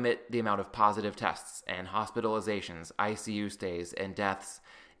 but limit the amount of positive tests and hospitalizations, ICU stays, and deaths.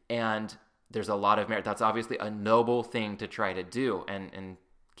 And there's a lot of merit. That's obviously a noble thing to try to do, and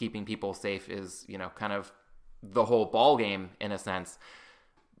keeping people safe is, you know, kind of the whole ball game in a sense.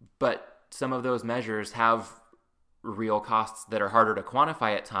 But some of those measures have real costs that are harder to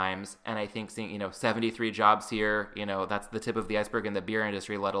quantify at times. And I think seeing, you know, 73 jobs here, you know, that's the tip of the iceberg in the beer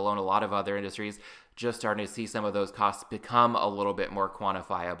industry, let alone a lot of other industries, just starting to see some of those costs become a little bit more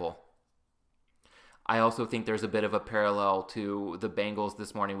quantifiable. I also think there's a bit of a parallel to the Bengals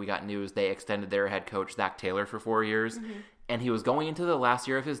this morning. We got news they extended their head coach, Zach Taylor, for 4 years, and he was going into the last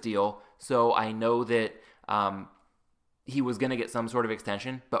year of his deal. So I know that he was going to get some sort of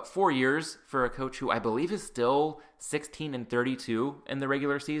extension, but 4 years for a coach who I believe is still 16-32 in the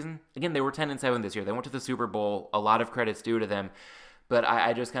regular season. Again, they were 10-7 this year. They went to the Super Bowl. A lot of credits due to them. But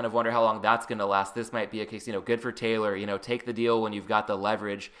I just kind of wonder how long that's going to last. This might be a case, you know, good for Taylor, you know, take the deal when you've got the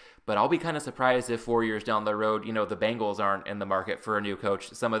leverage. But I'll be kind of surprised if 4 years down the road, you know, the Bengals aren't in the market for a new coach.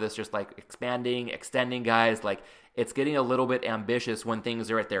 Some of this just like expanding, extending guys, like it's getting a little bit ambitious when things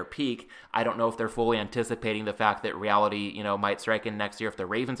are at their peak. I don't know if they're fully anticipating the fact that reality, you know, might strike in next year if the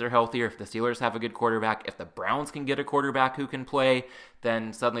Ravens are healthier, if the Steelers have a good quarterback, if the Browns can get a quarterback who can play,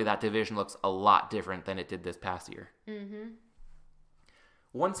 then suddenly that division looks a lot different than it did this past year. Mm-hmm.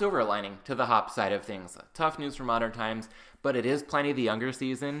 One silver lining to the hop side of things. Tough news for Modern Times, but it is Pliny the Younger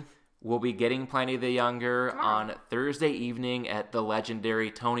season. We'll be getting Pliny the Younger on Thursday evening at the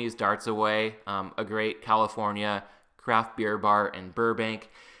legendary Tony's Darts Away, a great California craft beer bar in Burbank.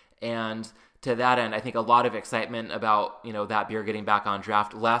 And to that end, I think a lot of excitement about, you know, that beer getting back on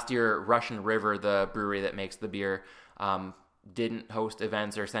draft. Last year, Russian River, the brewery that makes the beer, didn't host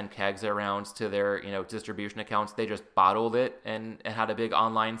events or send kegs around to their, you know, distribution accounts. They just bottled it and had a big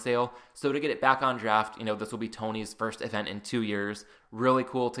online sale. So to get it back on draft, you know, this will be Tony's first event in 2 years. Really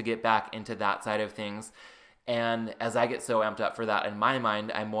cool to get back into that side of things. And as I get so amped up for that in my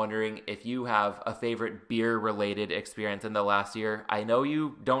mind, I'm wondering if you have a favorite beer-related experience in the last year. I know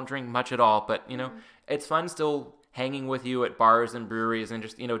you don't drink much at all, but, you know, it's fun still hanging with you at bars and breweries and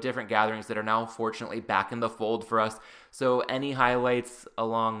just, you know, different gatherings that are now fortunately back in the fold for us. So any highlights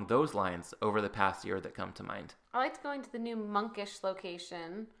along those lines over the past year that come to mind? I liked going to the new Monkish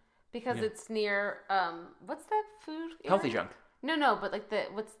location because it's near, what's that food area? Healthy Junk. No, but like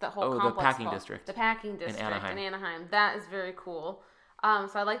what's the whole complex the Packing called? District. The Packing District in Anaheim. That is very cool.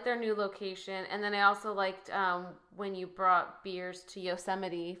 So I liked their new location. And then I also liked when you brought beers to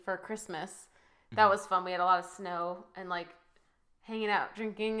Yosemite for Christmas. That was fun. We had a lot of snow and like hanging out,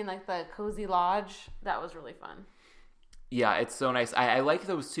 drinking in like the cozy lodge. That was really fun. Yeah, it's so nice. I like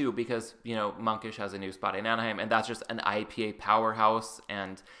those too because, you know, Monkish has a new spot in Anaheim and that's just an IPA powerhouse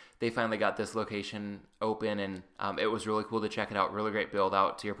and they finally got this location open and it was really cool to check it out. Really great build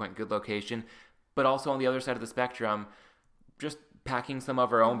out, to your point, good location. But also on the other side of the spectrum, just packing some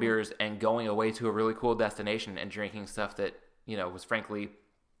of our own beers and going away to a really cool destination and drinking stuff that, was frankly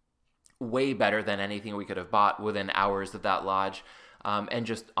way better than anything we could have bought within hours of that lodge. And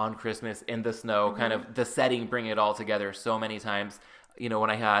just on Christmas in the snow, kind of the setting, bring it all together so many times.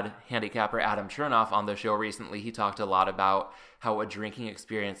 When I had handicapper Adam Chernoff on the show recently, he talked a lot about how a drinking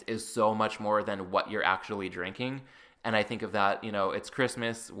experience is so much more than what you're actually drinking. And I think of that, it's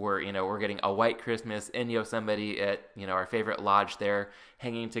Christmas. We're getting a white Christmas in Yosemite at, our favorite lodge there,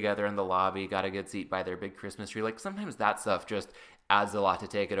 hanging together in the lobby, got a good seat by their big Christmas tree. Like, sometimes that stuff just adds a lot to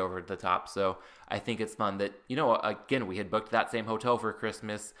take it over the top. So I think it's fun that, again, we had booked that same hotel for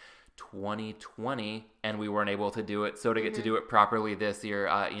Christmas 2020 and we weren't able to do it. So to get to do it properly this year,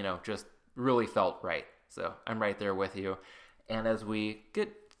 just really felt right. So I'm right there with you. And as we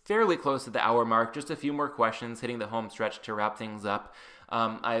get fairly close to the hour mark, just a few more questions hitting the home stretch to wrap things up.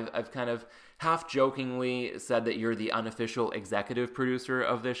 I've kind of half jokingly said that you're the unofficial executive producer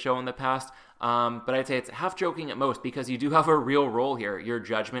of this show in the past. But I'd say it's half joking at most because you do have a real role here. Your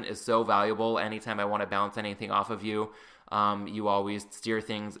judgment is so valuable. Anytime I want to bounce anything off of you, you always steer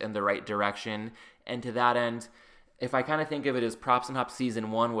things in the right direction. And to that end, if I kind of think of it as Props and Hops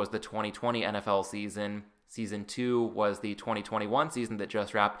Season 1 was the 2020 NFL season, Season 2 was the 2021 season that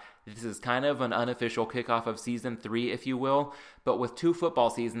just wrapped. This is kind of an unofficial kickoff of Season 3, if you will. But with 2 football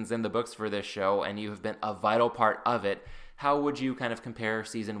seasons in the books for this show, and you have been a vital part of it, how would you kind of compare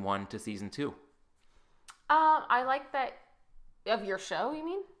Season 1 to Season 2? I like that. Of your show, you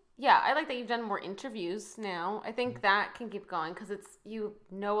mean? Yeah, I like that you've done more interviews now. I think that can keep going because you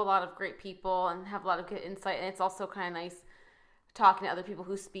know a lot of great people and have a lot of good insight. And it's also kind of nice talking to other people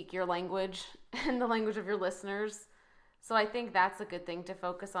who speak your language and the language of your listeners. So I think that's a good thing to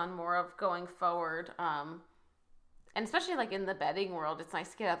focus on more of going forward. And especially like in the betting world, it's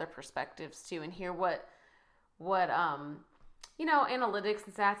nice to get other perspectives too and hear what analytics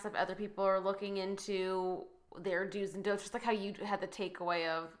and stats of other people are looking into, their do's and don'ts, just like how you had the takeaway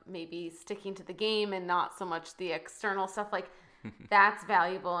of maybe sticking to the game and not so much the external stuff. Like that's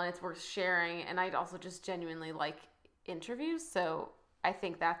valuable and it's worth sharing. And I'd also just genuinely like interviews, so I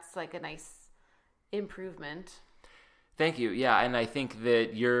think that's like a nice improvement. Thank you. Yeah, and I think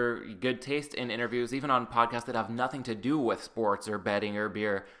that your good taste in interviews, even on podcasts that have nothing to do with sports or betting or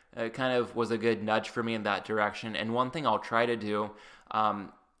beer, kind of was a good nudge for me in that direction. And one thing I'll try to do,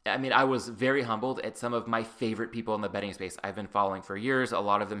 I was very humbled at some of my favorite people in the betting space I've been following for years. A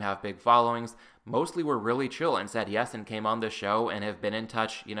lot of them have big followings. Mostly were really chill and said yes and came on the show and have been in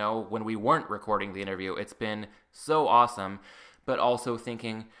touch, when we weren't recording the interview. It's been so awesome. But also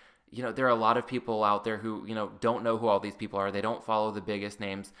thinking, there are a lot of people out there who, don't know who all these people are. They don't follow the biggest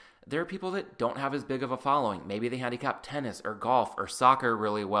names. There are people that don't have as big of a following. Maybe they handicap tennis or golf or soccer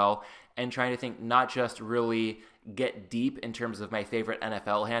really well, and trying to think not just really get deep in terms of my favorite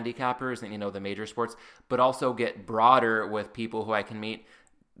NFL handicappers and, the major sports, but also get broader with people who I can meet.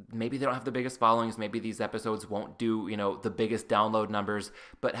 Maybe they don't have the biggest followings. Maybe these episodes won't do, the biggest download numbers,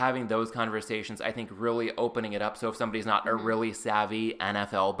 but having those conversations, I think really opening it up. So if somebody's not a really savvy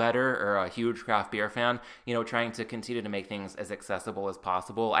NFL bettor or a huge craft beer fan, trying to continue to make things as accessible as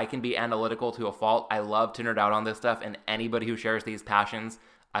possible. I can be analytical to a fault. I love to nerd out on this stuff, and anybody who shares these passions,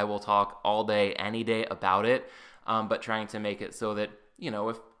 I will talk all day, any day about it. But trying to make it so that,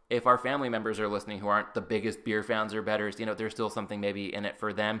 if our family members are listening who aren't the biggest beer fans or bettors, there's still something maybe in it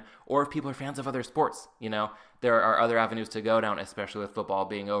for them. Or if people are fans of other sports, there are other avenues to go down, especially with football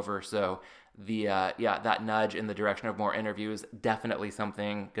being over. So that nudge in the direction of more interviews, definitely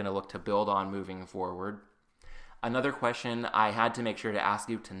something going to look to build on moving forward. Another question I had to make sure to ask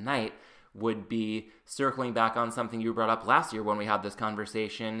you tonight would be circling back on something you brought up last year when we had this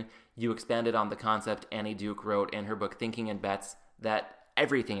conversation. You expanded on the concept Annie Duke wrote in her book, Thinking in Bets, that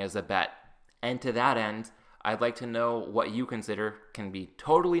everything is a bet. And to that end, I'd like to know what you consider can be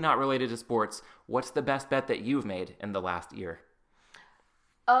totally not related to sports. What's the best bet that you've made in the last year?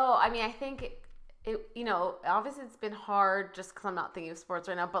 Oh, I think it obviously it's been hard just because I'm not thinking of sports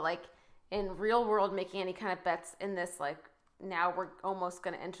right now, but like in real world, making any kind of bets in this, like now we're almost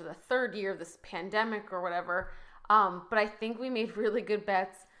going to enter the third year of this pandemic or whatever. But I think we made really good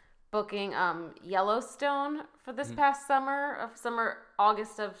bets booking Yellowstone for this past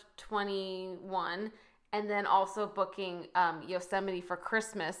August of 21, and then also booking Yosemite for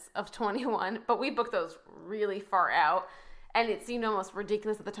Christmas of 21. But we booked those really far out, and it seemed almost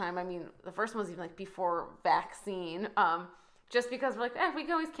ridiculous at the time. The first one was even like before vaccine, just because we're like, we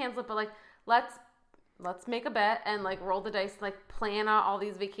can always cancel it, but like let's make a bet and like roll the dice, like plan out all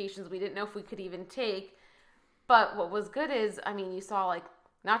these vacations we didn't know if we could even take. But what was good is, you saw like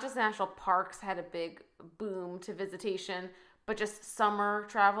not just national parks had a big boom to visitation, but just summer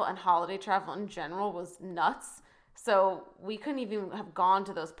travel and holiday travel in general was nuts. So we couldn't even have gone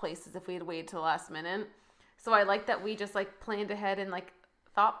to those places if we had waited till the last minute. So I like that we just like planned ahead and like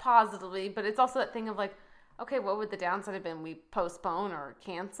thought positively, but it's also that thing of like, okay, what would the downside have been? We postpone or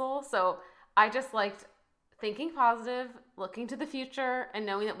cancel. So I just liked thinking positive, looking to the future, and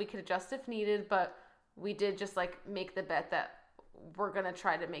knowing that we could adjust if needed, but we did just like make the bet that we're going to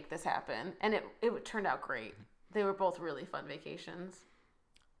try to make this happen. And it turned out great. They were both really fun vacations.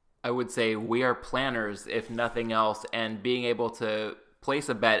 I would say we are planners, if nothing else, and being able to place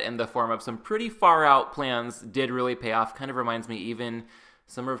a bet in the form of some pretty far out plans did really pay off. Kind of reminds me, even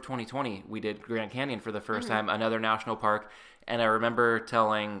summer of 2020, we did Grand Canyon for the first time, another national park. And I remember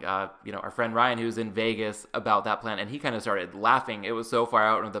telling, our friend Ryan, who's in Vegas, about that plan, and he kind of started laughing. It was so far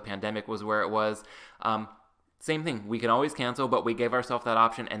out, and the pandemic was where it was. Same thing. We can always cancel, but we gave ourselves that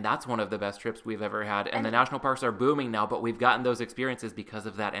option, and that's one of the best trips we've ever had. And the national parks are booming now, but we've gotten those experiences because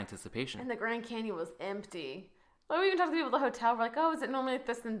of that anticipation. And the Grand Canyon was empty. Like, we even talked to people at the hotel. We're like, oh, is it normally like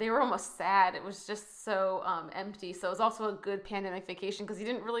this? And they were almost sad. It was just so empty. So it was also a good pandemic vacation because you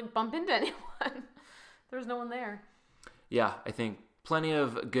didn't really bump into anyone. There was no one there. Yeah, I think plenty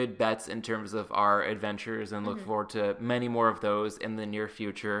of good bets in terms of our adventures, and look forward to many more of those in the near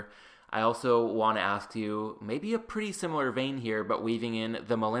future. I also want to ask you, maybe a pretty similar vein here, but weaving in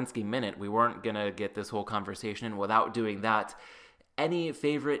the Malinsky Minute. We weren't going to get this whole conversation in without doing that. Any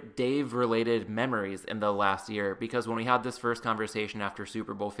favorite Dave-related memories in the last year? Because when we had this first conversation after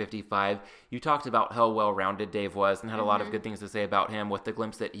Super Bowl 55, you talked about how well-rounded Dave was and had a lot of good things to say about him with the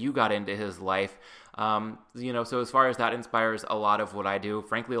glimpse that you got into his life. So as far as that inspires a lot of what I do,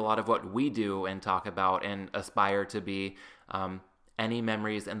 frankly, a lot of what we do and talk about and aspire to be, any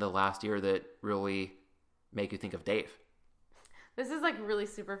memories in the last year that really make you think of Dave? This is like really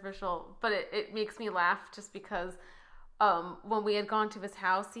superficial, but it makes me laugh just because when we had gone to his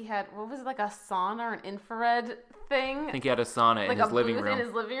house, he had, what was it, like a sauna or an infrared thing? I think he had a sauna like in his living room. In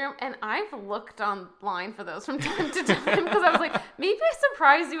his living room, and I've looked online for those from time to time because I was like, maybe I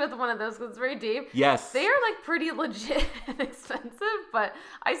surprised you with one of those because it's very Dave. Yes. They are like pretty legit and expensive, but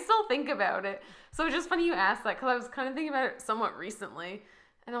I still think about it. So it's just funny you asked that because I was kind of thinking about it somewhat recently,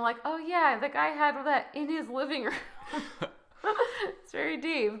 and I'm like, oh yeah, the guy had that in his living room. It's very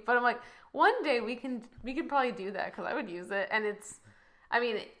Dave, but I'm like, one day we could probably do that because I would use it, and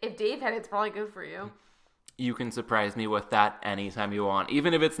if Dave had it, it's probably good for you. You can surprise me with that anytime you want.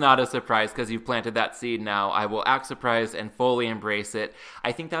 Even if it's not a surprise because you've planted that seed now, I will act surprised and fully embrace it.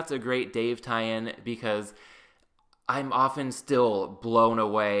 I think that's a great Dave tie-in because I'm often still blown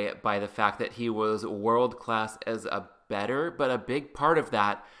away by the fact that he was world-class as a bettor, but a big part of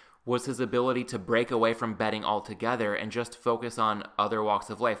that was his ability to break away from betting altogether and just focus on other walks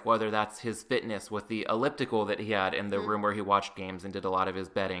of life, whether that's his fitness with the elliptical that he had in the room where he watched games and did a lot of his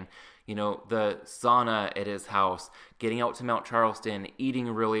betting, the sauna at his house, getting out to Mount Charleston, eating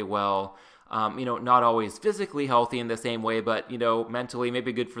really well, not always physically healthy in the same way, but, mentally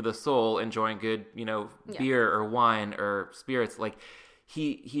maybe good for the soul, enjoying good, beer or wine or spirits. Like,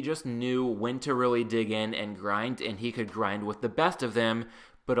 he just knew when to really dig in and grind, and he could grind with the best of them,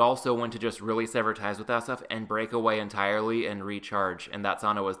 but also when to just really sever ties with that stuff and break away entirely and recharge. And that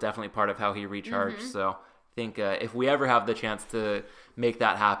sauna was definitely part of how he recharged. So I think if we ever have the chance to make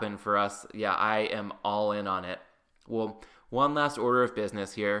that happen for us, yeah, I am all in on it. Well, one last order of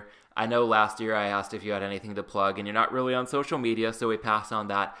business here. I know last year I asked if you had anything to plug, and you're not really on social media, so we passed on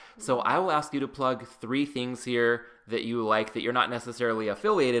that. So I will ask you to plug 3 things here that you like that you're not necessarily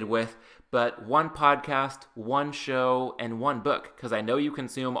affiliated with, but 1 podcast, 1 show, and 1 book, because I know you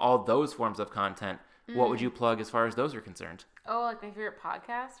consume all those forms of content. What would you plug as far as those are concerned? Oh, like my favorite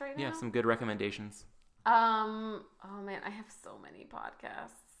podcast right now? Yeah, some good recommendations. Oh man, I have so many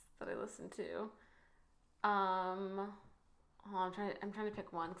podcasts that I listen to. I'm trying to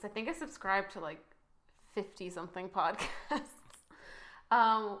pick one because I think I subscribe to like 50 something podcasts.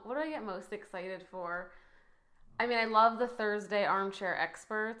 What do I get most excited for? I love the Thursday Armchair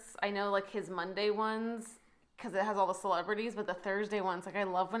Experts. I know like his Monday ones because it has all the celebrities, but the Thursday ones, like I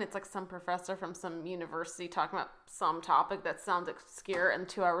love when it's like some professor from some university talking about some topic that sounds obscure, and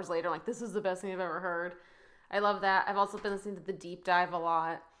 2 hours later, I'm like, this is the best thing I've ever heard. I love that. I've also been listening to the Deep Dive a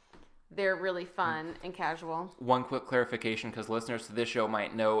lot. They're really fun and casual. One quick clarification, because listeners to this show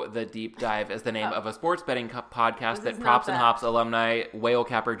might know the Deep Dive is the name of a sports betting podcast that Props and Hops alumni Whale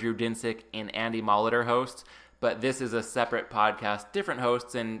Capper Drew Dinsick and Andy Molitor host. But this is a separate podcast, different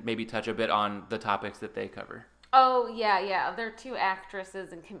hosts, and maybe touch a bit on the topics that they cover. Oh, yeah. They're 2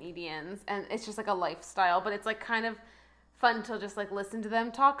 actresses and comedians, and it's just like a lifestyle, but it's like kind of fun to just like listen to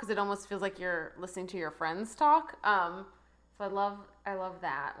them talk because it almost feels like you're listening to your friends talk. So So I love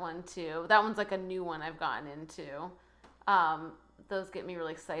that one too. That one's like a new one I've gotten into. Those get me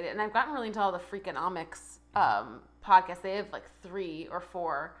really excited. And I've gotten really into all the Freakonomics podcasts. They have like 3 or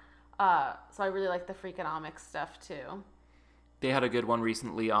 4. So I really like the Freakonomics stuff too. They had a good one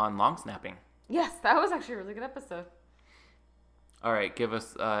recently on long snapping. Yes, that was actually a really good episode. All right, give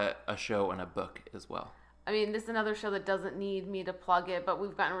us a show and a book as well. I mean, this is another show that doesn't need me to plug it, but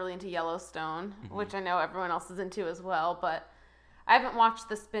we've gotten really into Yellowstone, which I know everyone else is into as well. But I haven't watched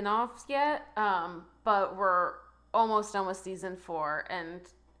the spin-offs yet, but we're almost done with season 4 and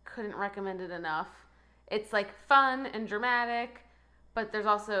couldn't recommend it enough. It's like fun and dramatic, but there's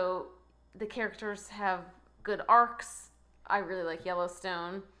also, the characters have good arcs. I really like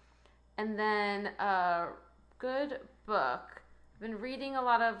Yellowstone. And then good book. I've been reading a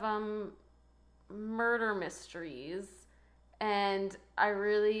lot of murder mysteries, and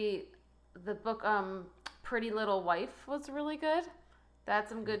the book Pretty Little Wife was really good. That had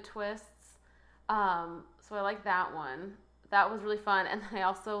some good twists. So I like that one. That was really fun. And then I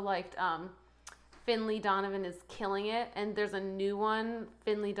also liked Finley Donovan is Killing It, and there's a new one,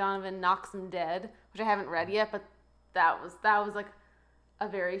 Finley Donovan Knocks 'Em Dead, which I haven't read yet, but that was like a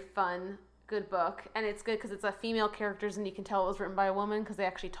very fun, good book. And it's good because it's a female characters, and you can tell it was written by a woman because they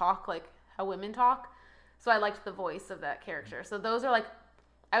actually talk like how women talk. So I liked the voice of that character. So those are like,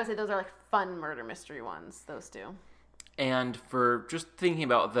 I would say those are like fun murder mystery ones, those two. And for just thinking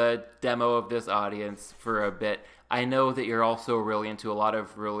about the demo of this audience for a bit, I know that you're also really into a lot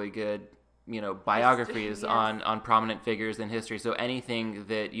of really good, biographies Yes. on prominent figures in history. So anything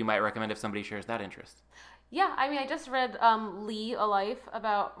that you might recommend if somebody shares that interest. Yeah, I mean, I just read Lee, A Life,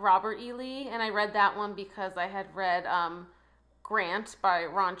 about Robert E. Lee, and I read that one because I had read Grant by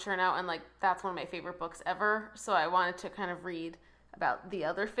Ron Chernow, and like that's one of my favorite books ever. So I wanted to kind of read about the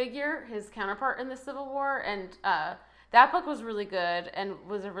other figure, his counterpart in the Civil War, and that book was really good and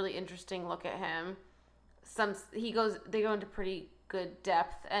was a really interesting look at him. They go into pretty good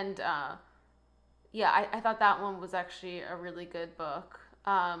depth, and I thought that one was actually a really good book.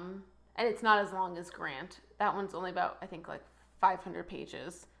 And it's not as long as Grant. That one's only about, I think, like 500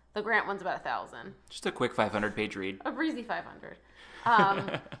 pages. The Grant one's about 1,000. Just a quick 500-page read. A breezy 500.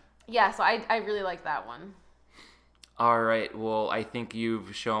 So I really like that one. All right. Well, I think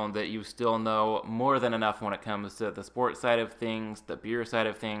you've shown that you still know more than enough when it comes to the sports side of things, the beer side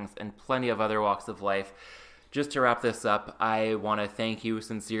of things, and plenty of other walks of life. Just to wrap this up, I want to thank you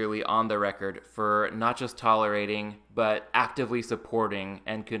sincerely on the record for not just tolerating, but actively supporting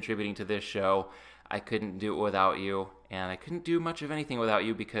and contributing to this show. I couldn't do it without you, and I couldn't do much of anything without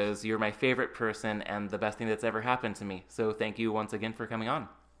you because you're my favorite person and the best thing that's ever happened to me. So thank you once again for coming on.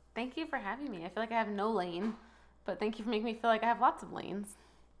 Thank you for having me. I feel like I have no lane, but thank you for making me feel like I have lots of lanes.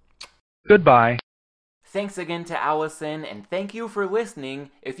 Goodbye. Thanks again to Allison, and thank you for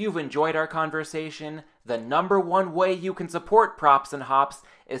listening. If you've enjoyed our conversation, the number one way you can support Props and Hops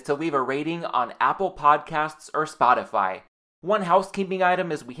is to leave a rating on Apple Podcasts or Spotify. One housekeeping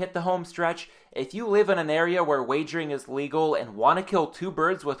item as we hit the home stretch: if you live in an area where wagering is legal and want to kill 2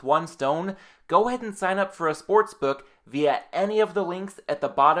 birds with 1 stone, go ahead and sign up for a sportsbook via any of the links at the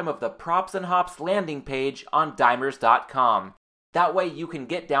bottom of the Props and Hops landing page on Dimers.com. That way you can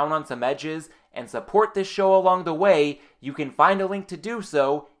get down on some edges and support this show along the way. You can find a link to do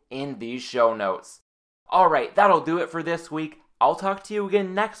so in these show notes. Alright, that'll do it for this week. I'll talk to you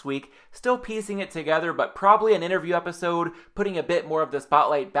again next week, still piecing it together, but probably an interview episode, putting a bit more of the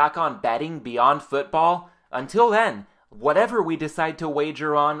spotlight back on betting beyond football. Until then, whatever we decide to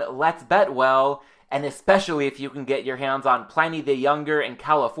wager on, let's bet well, and especially if you can get your hands on Pliny the Younger in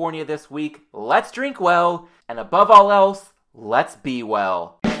California this week, let's drink well, and above all else, let's be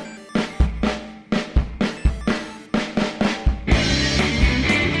well.